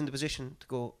in the position to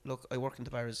go, look, I work in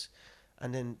the Barras,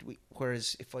 and then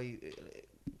whereas if I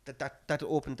that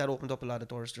opened up a lot of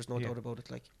doors. There's no doubt about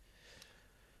it. Like,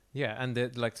 yeah, and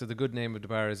the good name of the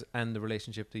Barras and the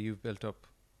relationship that you've built up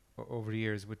over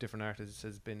years with different artists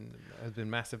has been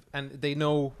massive, and they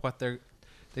know what they're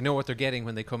getting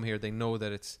when they come here. They know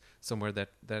that it's somewhere that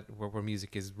where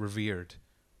music is revered.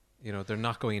 They're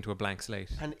not going into a blank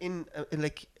slate. And in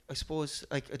like, I suppose,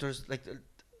 like there's like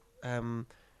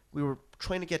we were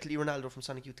trying to get Lee Ronaldo from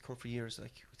Sonic Youth to come for years.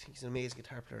 Like, I think he's an amazing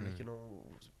guitar player. Like,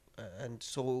 and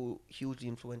so hugely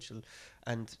influential.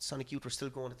 And Sonic Youth were still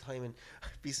going at the time, and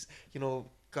he's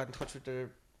got in touch with their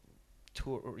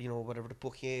tour, or whatever, the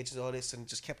booking agents, all this, and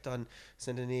just kept on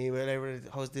sending email,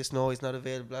 how's this? No, he's not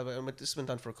available, blah blah. And this went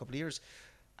on for a couple of years,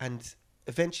 and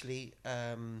eventually,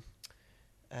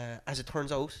 as it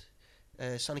turns out,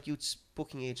 Sonic Youth's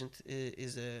booking agent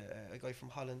is a guy from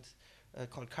Holland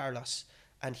called Carlos,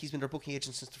 and he's been their booking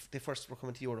agent since they first were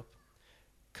coming to Europe.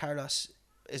 Carlos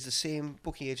is the same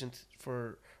booking agent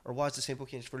was the same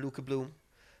booking agent for Luca Bloom,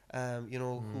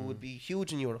 who would be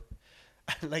huge in Europe.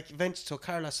 And like so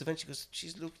Carlos eventually goes,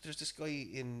 "Geez, look, there's this guy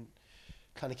in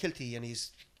Clonakilty, and he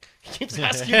keeps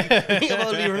asking me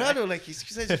about Leonardo. Like he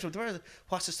says he's from the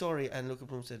what's the story?" And Luca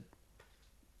Bloom said,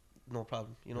 "No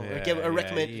problem,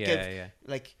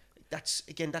 Like that's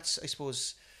I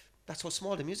suppose that's how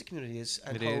small the music community is,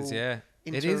 and it is, yeah.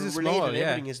 It is small, and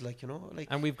everything is like, like,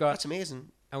 and we've got that's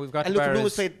amazing. And we've got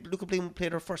Luca Bloom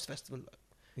played our first festival.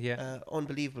 Yeah,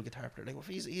 unbelievable guitar player. Like,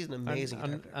 he's an amazing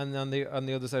guitar player. And on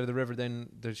the other side of the river, then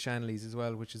there's Shanley's as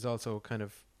well, which is also kind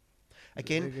of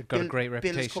again got a great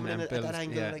reputation. Bill is coming in at that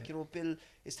angle. Bill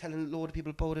is telling a load of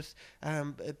people about it.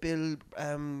 Bill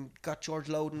got George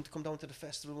Loudon to come down to the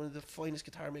festival, one of the finest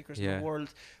guitar makers in the world.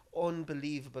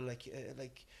 Unbelievable,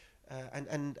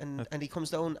 and he comes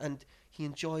down and he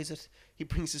enjoys it. He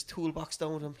brings his toolbox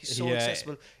down with him. He's so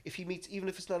accessible. If he meets, even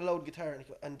if it's not a loud guitar,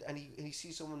 and he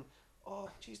sees someone, oh,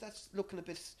 geez, that's looking a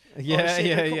bit. Come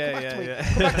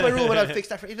back to my room and I'll fix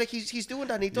that for you. Like he's doing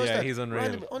that. And he does that. He's unreal.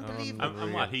 Random, unbelievable.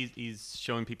 And what he's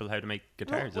showing people how to make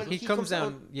guitars. He comes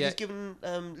down. He's giving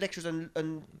lectures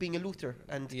on being a luthier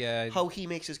and how he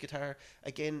makes his guitar.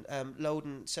 Again,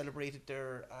 Loudon celebrated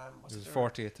their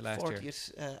 40th last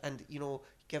year, and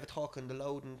gave a talk on the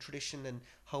Loudon tradition and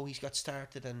how he got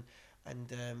started and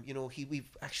we've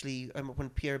actually when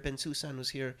Pierre Bensoussan was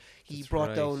here, he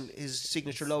brought down his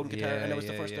signature Loudon guitar, and that was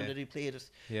the first time that he played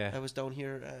it. I was down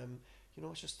here.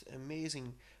 It's just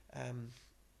amazing.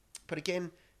 But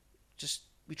again, just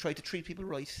we try to treat people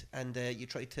right, and you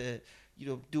try to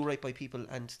do right by people,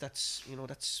 and that's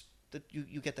that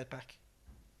you get that back.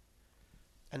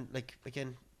 And like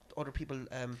again, other people.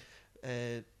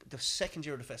 The second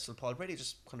year of the festival, Paul Brady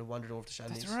just kind of wandered over to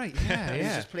Shanley's. That's right, yeah. He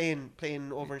was just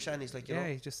playing over in Shanley's, like,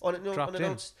 he just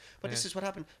unannounced. But this is what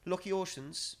happened. Lucky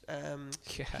Oceans,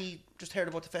 he just heard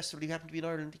about the festival. He happened to be in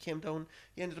Ireland. He came down.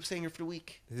 He ended up staying here for the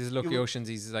week. This is Lucky Oceans.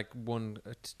 He's like won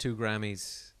 2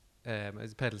 Grammys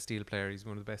as a pedal steel player. He's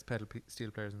one of the best pedal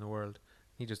steel players in the world.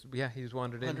 He just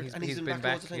wandered in. He's been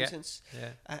back loads of times since.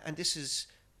 And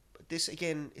this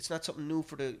again, it's not something new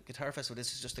for the guitar festival.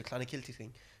 This is just a Clonakilty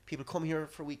thing. People come here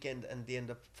for a weekend and they end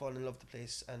up falling in love with the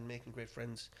place and making great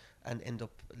friends and end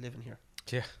up living here.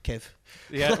 Yeah, Kev.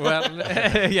 Yeah,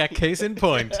 well, case in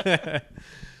point.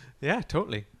 Yeah,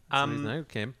 totally. That's the reason I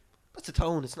came. That's a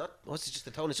town. It's not. It's just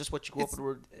a town. It's just what you go up and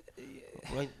word.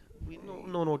 Right? We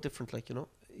no different. Like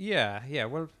Yeah.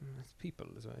 Well, it's people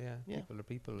as well. Yeah. People are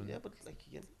people. Yeah, but like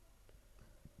again.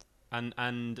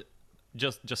 And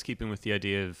just keeping with the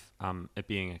idea of it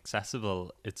being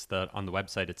accessible, it's that on the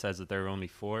website it says that there are only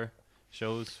 4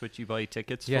 shows which you buy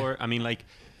tickets for. I mean, like,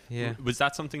 Yeah. Was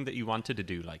that something that you wanted to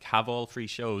do, like have all free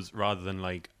shows rather than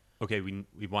like, okay,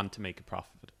 we want to make a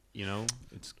profit, you know?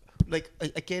 It's like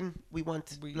again, we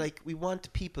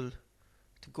want people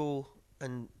to go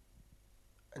and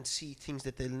see things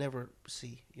that they'll never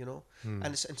see, you know.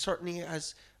 And certainly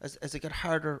as it got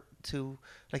harder to,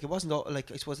 like, it wasn't all,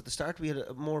 like, I suppose at the start we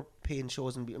had more paying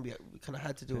shows, and we kind of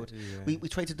had to do it. We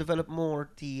tried to develop more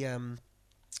the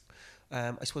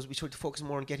I suppose we tried to focus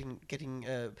more on getting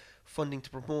funding to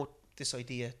promote this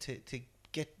idea, to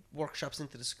get workshops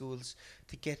into the schools,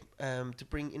 to get to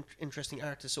bring interesting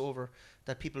artists over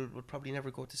that people would probably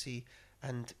never go to see.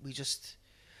 And we just,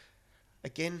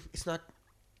 again, it's not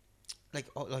like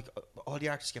all the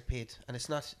artists get paid, and it's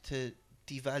not to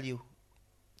devalue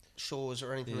shows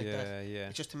or anything like that.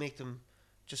 It's just to make them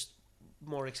just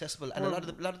more accessible. And a lot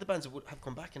of the bands have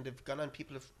come back, and they've gone on.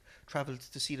 People have travelled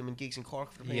to see them in gigs in Cork.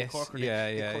 If they're playing in Cork, or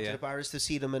they come to the bars to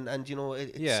see them, and you know,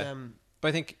 it's But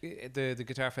I think the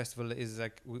Guitar Festival is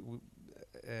like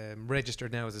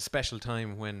registered now as a special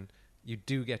time when you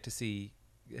do get to see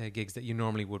gigs that you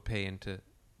normally would pay into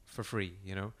for free,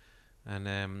 you know. And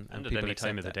at any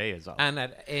time of the day as well. And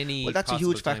at any that's a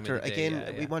huge factor. Day,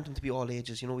 again, we want them to be all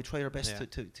ages. You know, we try our best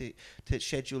to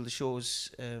schedule the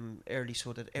shows early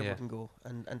so that everyone can go,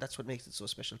 and that's what makes it so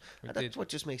special. And that's what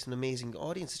just makes an amazing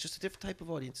audience. It's just a different type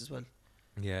of audience as well.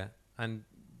 Yeah, and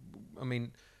I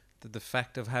mean, the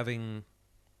fact of having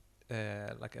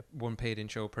like a one paid-in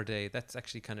show per day, that's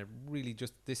actually kind of really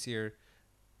just this year.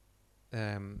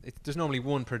 There's normally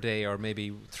one per day, or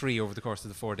maybe 3 over the course of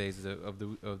the 4 days of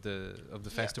the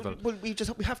festival. Well, we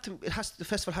have to. The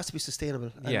festival has to be sustainable,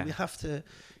 and we have to.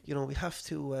 You know, we have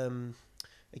to.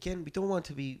 Again, we don't want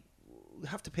to be. We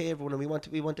have to pay everyone, and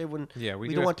we want everyone. Yeah,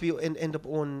 we don't want to be end up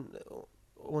on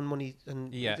money,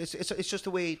 and it's just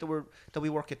the way that we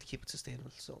work it to keep it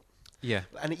sustainable. So. Yeah,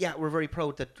 and we're very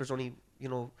proud that there's only, you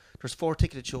know, there's 4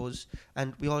 ticketed shows,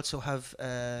 and we also have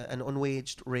an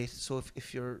unwaged rate. So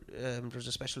if you're there's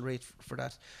a special rate for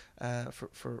that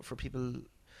for people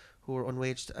who are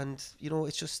unwaged, and you know,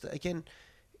 it's just, again,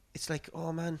 it's like,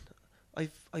 oh man,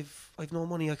 I've no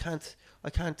money, I can't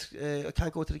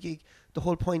go to the gig. The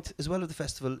whole point as well of the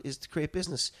festival is to create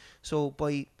business. So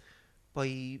by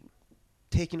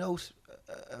taking out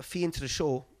a fee into the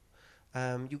show,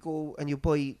 you go and you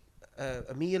buy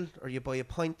a meal, or you buy a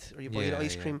pint, or you buy an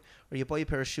ice cream, or you buy a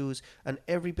pair of shoes, and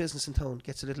every business in town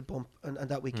gets a little bump and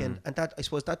that weekend. And that, I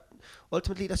suppose, that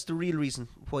ultimately that's the real reason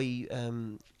why,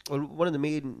 one of the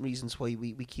main reasons why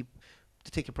we keep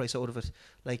the ticket price out of it.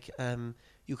 Like,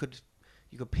 you could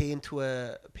pay into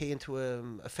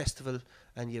a festival,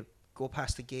 and you go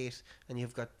past the gate, and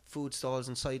you've got food stalls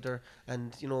inside there,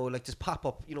 and you know, like this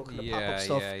pop-up, you know, kind of pop-up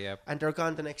stuff, and they're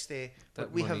gone the next day. But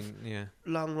we have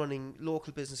long-running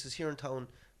local businesses here in town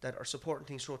that are supporting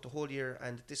things throughout the whole year,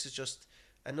 and this is just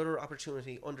another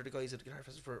opportunity under the guise of the Guitar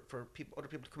Festival for other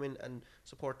people to come in and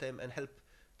support them and help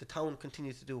the town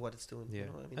continue to do what it's doing. You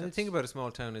know what I mean? And the thing about a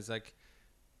small town is, like,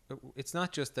 it's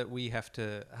not just that we have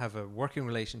to have a working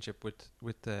relationship with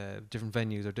different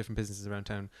venues or different businesses around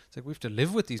town. It's like we have to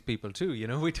live with these people too, you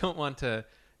know. We don't want to.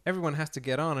 Everyone has to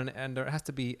get on, and there has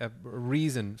to be a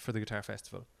reason for the Guitar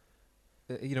Festival,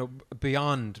 you know,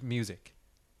 beyond music,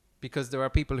 because there are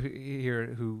people here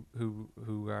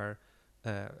who are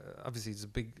obviously there's a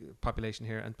big population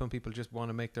here, and some people just want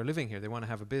to make their living here. They want to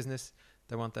have a business.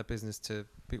 They want that business to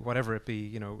be whatever it be,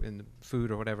 you know, in the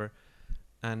food or whatever,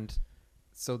 and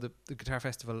so the Guitar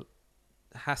Festival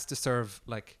has to serve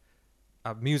like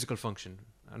a musical function,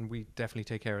 and we definitely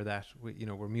take care of that.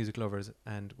 We're music lovers,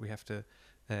 and we have to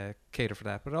cater for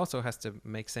that. But it also has to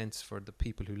make sense for the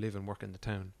people who live and work in the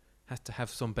town. Has to have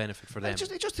some benefit for them.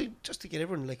 Just to get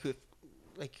everyone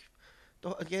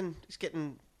again, it's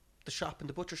getting the shop and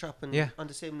the butcher shop and on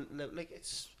the same level. Like,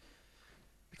 it's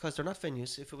because they're not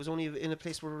venues. If it was only in a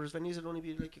place where there's venues, it'd only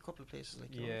be like a couple of places.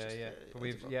 Like,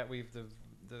 But we've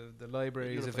the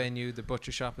library is a venue, the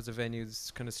butcher shop is a venue,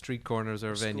 the kind of street corners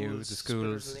are a venue, the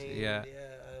schools, the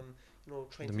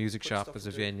music shop is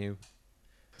a venue.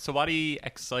 So what are you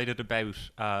excited about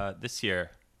this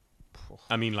year?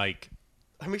 I mean, like,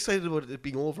 I'm excited about it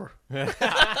being over. I'm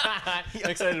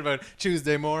excited about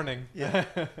Tuesday morning.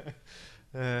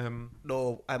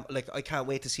 No, I can't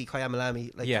wait to see Kayam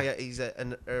Alami. Kaya, he's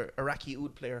an Iraqi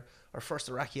oud player, our first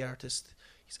Iraqi artist.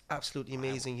 He's absolutely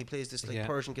amazing. He plays this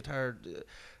Persian guitar,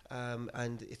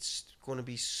 and it's going to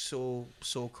be so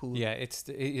cool. Yeah,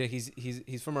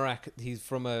 he's from Iraq. He's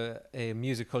from a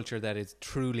music culture that is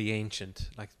truly ancient,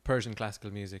 like Persian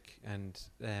classical music, and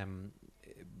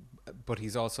but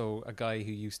he's also a guy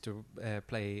who used to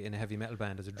play in a heavy metal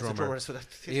band as a drummer. So that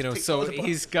You know, so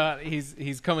he's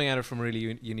coming at it from a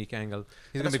really unique angle.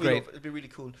 He's going to be great. It'll be really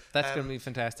cool. That's going to be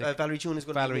fantastic. Valerie June is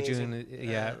going to be amazing. Valerie June,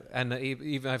 yeah. And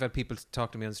even I've had people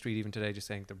talk to me on the street even today, just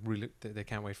saying they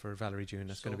can't wait for Valerie June.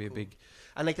 That's going to be a big.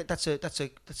 And like that's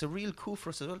a real coup for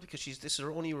us as well, because this is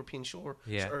our only European show.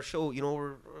 Our show. You know,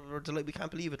 we're delighted. We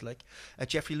can't believe it. Like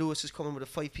Jeffrey Lewis is coming with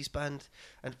a 5-piece band,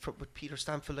 and with Peter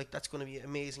Stamford. Like that's going to be an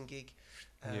amazing gig.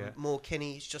 Mo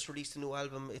Kenny's just released a new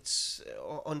album. It's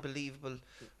unbelievable.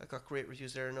 I got great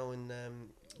reviews there now in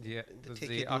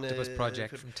the Octopus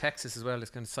Project from Texas as well.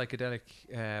 It's kind of psychedelic,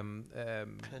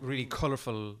 really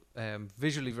colourful,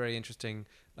 visually very interesting,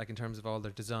 like in terms of all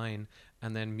their design,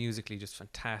 and then musically just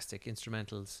fantastic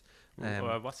instrumentals.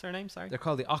 What's their name? Sorry, they're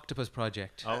called the Octopus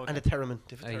Project. Oh, okay. And a theremin.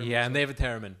 And they have a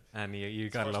theremin, and you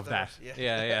gotta love that.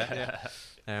 Yeah.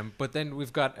 But then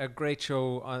we've got a great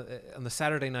show on the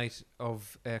Saturday night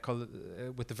of called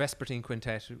with the Vespertine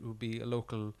Quintet. It would be a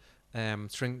local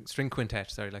string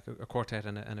quintet, like a quartet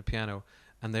and a piano,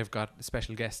 and they've got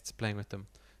special guests playing with them.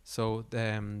 So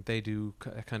they do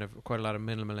kind of quite a lot of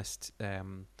minimalist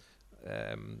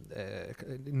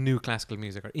new classical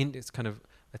music, or it's kind of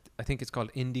I think it's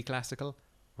called indie classical,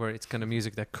 where it's kind of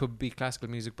music that could be classical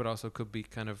music but also could be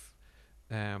kind of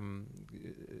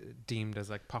deemed as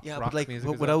like pop rock but like music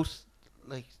without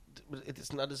like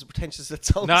it's not as pretentious as it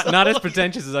sounds. Not as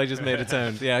pretentious as I just made it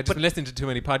sound. Yeah, I just been listening to too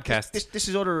many podcasts. This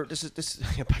is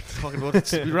back to talking about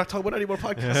it. We're not talking about any more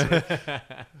podcasts.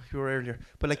 We were earlier,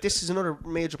 but like this is another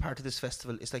major part of this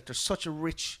festival. It's like there's such a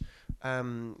rich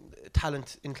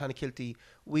talent in Clonakilty.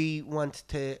 We want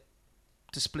to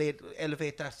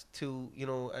elevate that to, you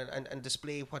know, and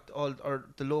display what all are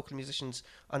the local musicians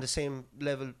on the same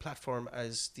level platform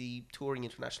as the touring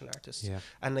international artists.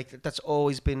 And like that's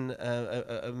always been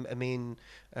a main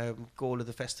goal of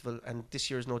the festival, and this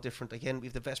year is no different. Again,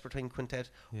 we've the Vespertine Quintet,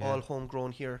 all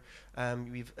homegrown here.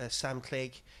 We've Sam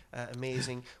Clegg,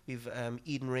 amazing. We've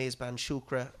Eden Ray's band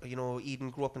Shukra. You know,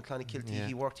 Eden grew up in Clonakilty.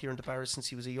 He worked here in the Barras since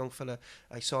he was a young fella.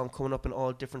 I saw him coming up in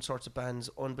all different sorts of bands.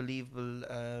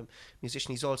 Unbelievable musician.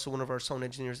 He's also one of our sound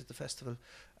engineers at the festival.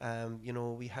 You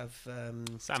know, we have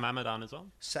Sam Amadon as well.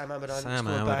 Sam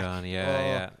Amadon,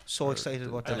 yeah. So excited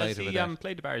about that. Has he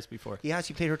played the Barras before? He has.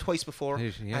 He played here twice before,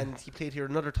 and he played here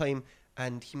another time,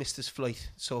 and he missed his flight,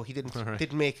 so he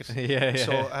didn't make it.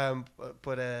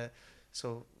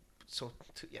 So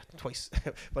twice.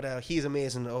 But he's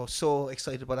amazing. So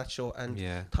excited about that show. And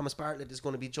Thomas Bartlett is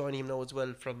going to be joining him now as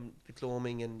well from the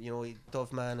Gloaming, and you know,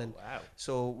 Dove Man, and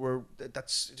so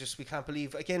that's just, we can't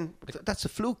believe again. That's a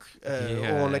fluke.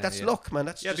 That's luck, man.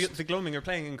 That's the Gloaming are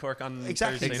playing in Cork on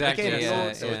exactly. Thursday.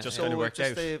 Again, so it just kind of worked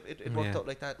out. It worked out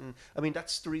like that, and I mean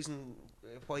that's the reason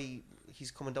why he's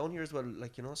coming down here as well.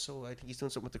 Like, you know, so I think he's doing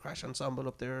something with the Crash Ensemble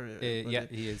up there.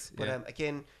 He is. But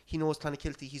again, he knows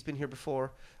Clonakilty. He's been here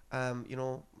before. You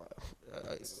know,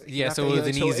 so it was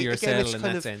an easier sell in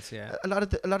that sense. A lot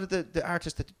of the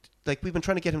artists that, like, we've been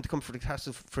trying to get him to come for the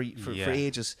castle for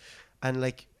ages, and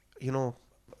like, you know,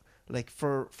 like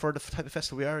for the type of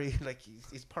festival we are,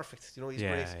 he's perfect. You know, he's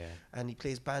great, and he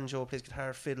plays banjo, plays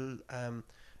guitar, fiddle,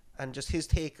 and just his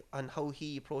take on how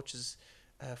he approaches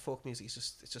folk music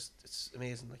is it's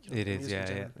amazing. Like, you know, it is,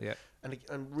 and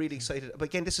I'm really excited. But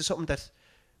again, this is something that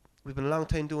we've been a long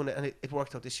time doing it, and it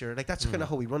worked out this year. Like that's kind of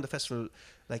how we run the festival.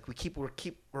 Like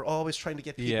we're always trying to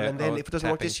get people, and then if it doesn't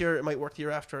work this year, it might work the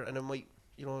year after, and it might,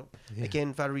 you know,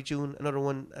 again, Valerie June, another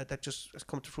one that just has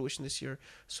come to fruition this year.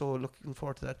 So looking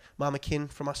forward to that. Mama Kin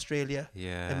from Australia,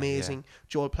 amazing.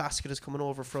 Joel Plaskett is coming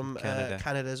over from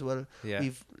Canada as well.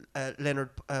 We've Leonard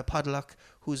Podlock,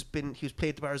 who's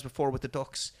played the Barras before with the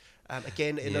Ducks.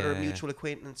 Again, another mutual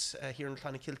acquaintance here in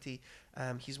Clonakilty.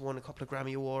 He's won a couple of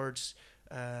Grammy Awards.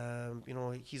 You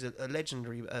know, he's a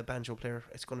legendary banjo player.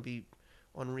 It's going to be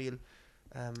unreal.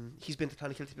 He's been to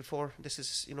Clonakilty before. This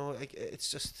is, you know, like, it's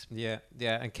just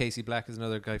and Casey Black is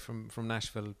another guy from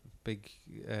Nashville, big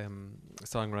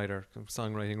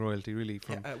songwriting royalty really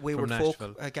from Wayward from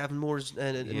Nashville. Folk. Gavin Moore's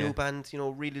a new band. You know,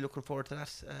 really looking forward to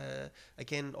that.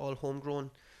 Again, all homegrown.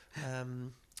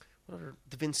 What other?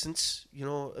 The Vincents, you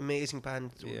know, amazing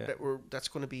band. That's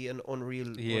going to be an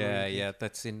unreal.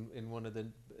 That's in one of the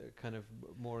kind of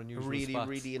more unusual really spots.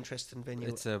 Really interesting venue.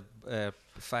 It's a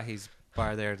Fahey's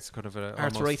bar there. It's kind of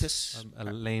Arthritis, a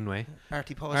laneway.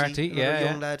 Artie Posey,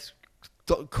 young lad,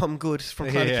 come good from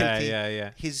Clonakilty.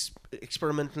 Yeah. His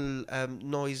experimental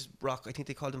noise rock, I think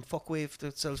they called him Fuckwave.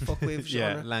 That sells Fuckwave.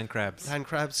 Yeah, Land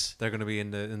Crabs. They're going to be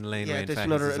in the laneway. Yeah, in there's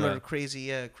Fackies as another well.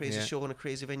 crazy show in a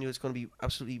crazy venue. It's going to be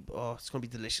absolutely. It's going to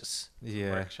be delicious.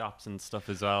 Yeah, workshops and stuff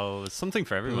as well. It's something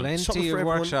for everyone. Plenty of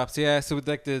workshops. Yeah, so with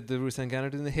like the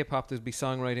Rusangana doing the hip hop, there'll be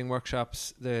songwriting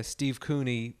workshops. The Steve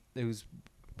Cooney, who's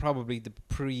probably the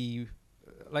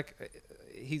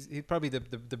he's probably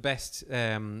the best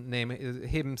name.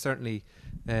 Him certainly,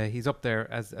 he's up there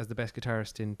as the best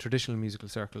guitarist in traditional musical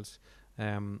circles,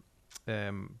 and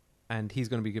he's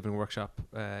going to be giving a workshop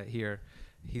here.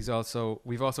 We've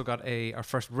also got our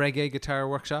first reggae guitar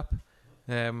workshop.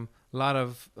 A lot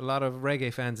of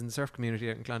reggae fans in the surf community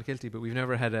out in Clonakilty, but we've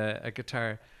never had a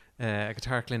guitar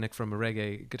clinic from a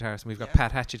reggae guitarist. And we've got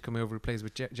Pat Hatchett coming over who plays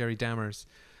with Jerry Dammers.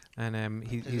 And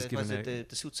he's given the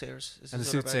Soothsayers. And the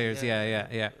Soothsayers,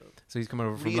 yeah. So he's come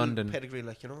over from London. Pedigree,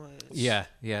 like, you know.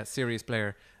 Yeah, serious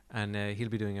player, and he'll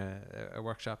be doing a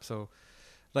workshop. So,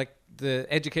 like, the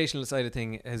educational side of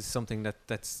thing is something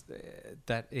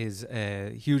that is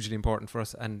hugely important for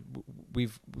us, and we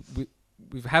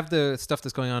have the stuff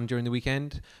that's going on during the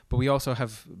weekend, but we also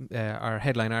have our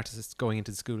headline artists going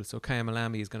into the school. So Kaya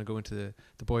Malami is going to go into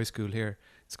the boys' school here,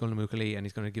 Scullnamuckley, and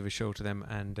he's going to give a show to them,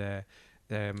 and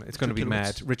it's going to be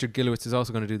mad. Richard Gillowitz is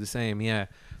also going to do the same, yeah.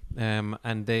 And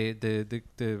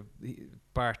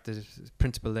Bart, the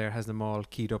principal there, has them all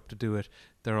keyed up to do it.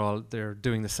 They're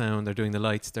doing the sound, they're doing the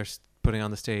lights, they're putting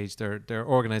on the stage, they're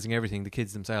organising everything, the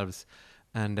kids themselves.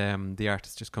 And the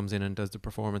artist just comes in and does the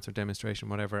performance or demonstration,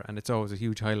 whatever. And it's always a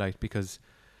huge highlight because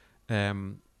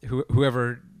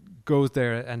whoever goes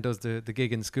there and does the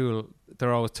gig in school,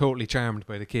 they're always totally charmed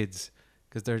by the kids.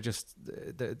 Because they're just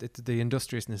the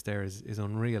industriousness there is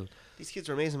unreal. These kids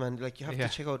are amazing, man. Like, you have to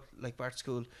check out like Bart's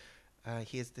school.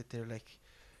 They're like,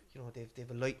 you know, they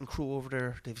have a lighting crew over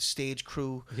there. They have a stage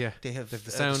crew. Yeah, they have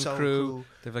the sound crew.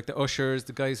 They have like the ushers,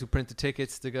 the guys who print the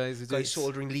tickets, the guys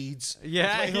soldering leads.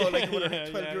 Yeah, you know, like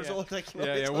 12 years old. Like, you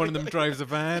know, one of them drives a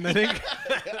van, I think.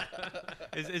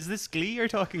 Is this Glee you're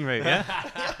talking about? Yeah,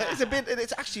 it's a bit.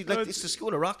 It's actually like it's the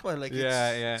school of rock, man. Like,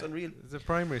 it's unreal. It's a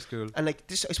primary school, and like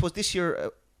this, I suppose this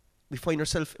year we find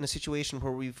ourselves in a situation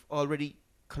where we've already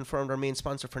confirmed our main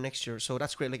sponsor for next year. So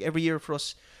that's great. Like, every year for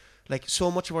us, like, so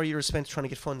much of our year is spent trying to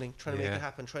get funding, trying to make it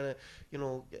happen, trying to, you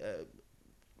know.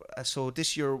 So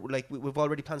this year, like, we've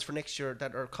already plans for next year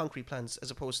that are concrete plans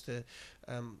as opposed to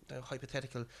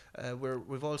hypothetical.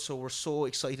 We're so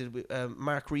excited.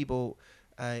 Mark Rebo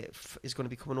is going to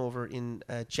be coming over in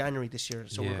January this year.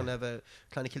 So we're going to have a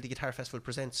Clonakilty Guitar Festival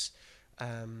presents.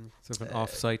 Sort of an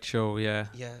off-site show, yeah.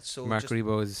 Yeah. So Mark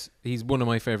Rebo he's one of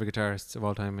my favorite guitarists of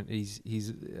all time, and he's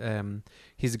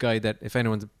a guy that, if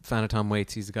anyone's a fan of Tom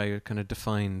Waits, he's the guy who kind of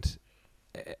defined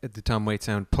the Tom Waits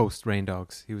sound post Rain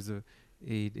Dogs.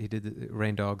 He did the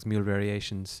Rain Dogs, Mule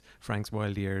Variations, Frank's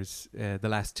Wild Years, the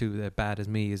last two, Bad As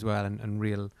Me as well, and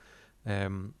Real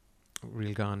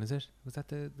Gone, is it? Was that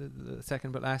the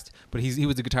second but last? But he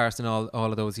was the guitarist in all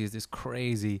of those. He has this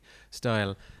crazy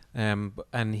style.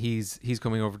 And he's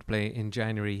coming over to play in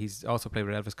January. He's also played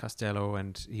with Elvis Costello,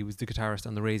 and he was the guitarist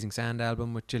on the Raising Sand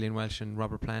album with Gillian Welch and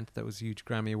Robert Plant. That was a huge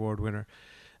Grammy Award winner.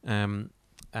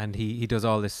 And he does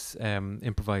all this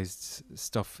improvised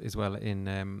stuff as well in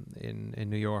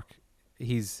New York.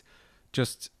 He's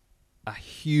just a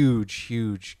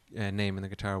huge name in the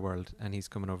guitar world, and he's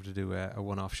coming over to do a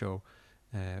one-off show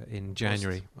in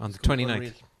January on the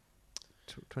 29th.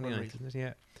 29th, isn't it?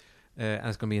 Yeah. And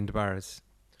it's going to be in DeBarras.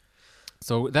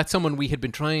 So that's someone we had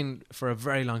been trying for a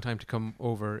very long time to come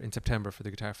over in September for the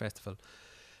Guitar Festival.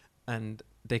 And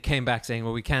they came back saying,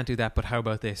 well, we can't do that, but how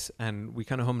about this? And we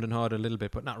kind of hummed and hawed a little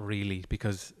bit, but not really,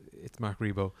 because it's Mark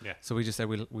Rebo. Yeah. So we just said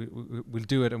we'll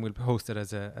do it, and we'll host it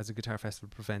as a Guitar Festival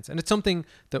event. And it's something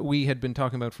that we had been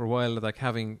talking about for a while, like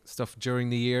having stuff during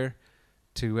the year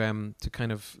to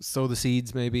kind of sow the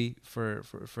seeds maybe for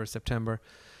September.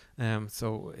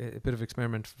 So a bit of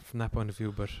experiment from that point of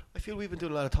view, but I feel we've been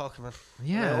doing a lot of talking, man.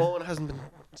 Yeah, Owen hasn't been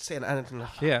saying anything.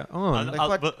 Like, yeah, Owen.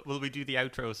 Will we do the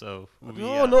outro? So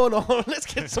no. Let's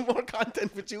get some more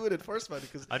content with you in it first, man.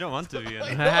 Because I don't want to.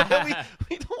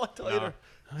 we don't want to either.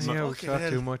 Yeah, we talk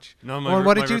too much. No, Owen,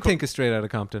 what did you think of Straight Outta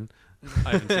Compton?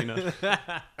 I haven't seen it.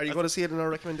 Are you going to see it in our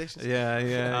recommendations?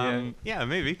 Yeah,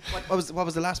 maybe. What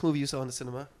was the last movie you saw in the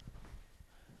cinema?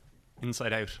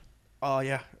 Inside Out. Oh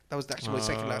yeah, that was actually my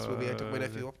second last movie. I took my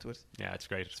nephew up to it. Yeah, it's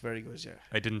great. It's very good. Yeah.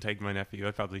 I didn't take my nephew.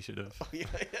 I probably should have. Oh yeah.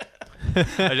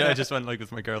 I just went like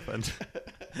with my girlfriend.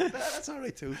 That's all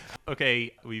right too.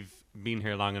 Okay, we've been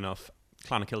here long enough.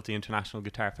 Clonakilty International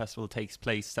Guitar Festival takes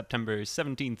place September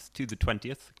 17th to the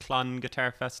 20th.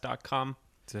 clonguitarfest.com.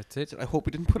 That's it. I hope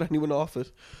we didn't put anyone off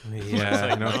it. Yeah,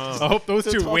 I know. I hope those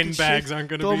They're two talking windbags shit. aren't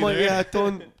going to be there. Yeah,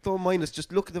 don't mind us.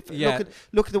 Just look at the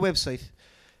look at the website.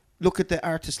 Look at the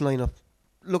artist lineup.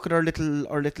 Look at our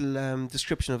little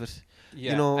description of it.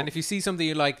 Yeah, you know, and if you see something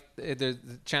you like, the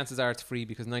chances are it's free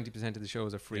because 90% of the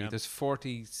shows are free. Yeah. There's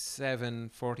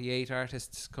 48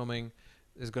 artists coming.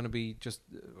 There's going to be just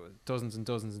dozens and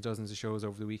dozens and dozens of shows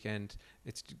over the weekend.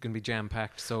 It's going to be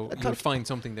jam-packed, so you'll find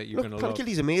something that you're going to love. Clonakilty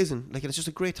is amazing. Like, it's just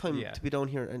a great time Yeah. to be down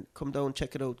here and come down,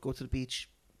 check it out, go to the beach,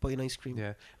 buy an ice cream.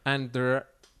 Yeah, and there are,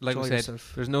 like we Enjoy said,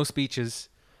 yourself. there's no speeches,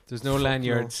 there's no Fuck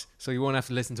lanyards, so you won't have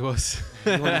to listen to us.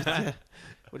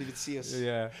 Won't even see us.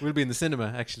 Yeah, we'll be in the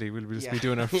cinema. Actually, we'll just be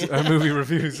doing our movie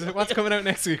reviews. What's coming out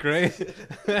next week, Ray?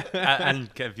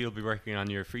 And Kev, you'll be working on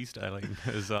your freestyling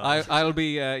as well. I'll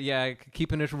be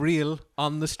keeping it real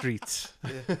on the streets.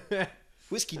 Yeah.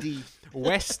 Whiskey D.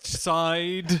 West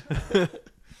Side.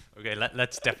 Okay,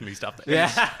 let's definitely stop there.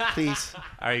 Yeah, Please.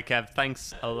 All right, Kev,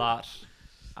 thanks a lot.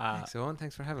 thanks, Owen.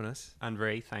 Thanks for having us. And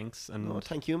Ray, thanks. And No,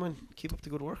 thank you, man. Keep up the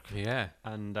good work. Yeah.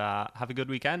 and have a good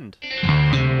weekend.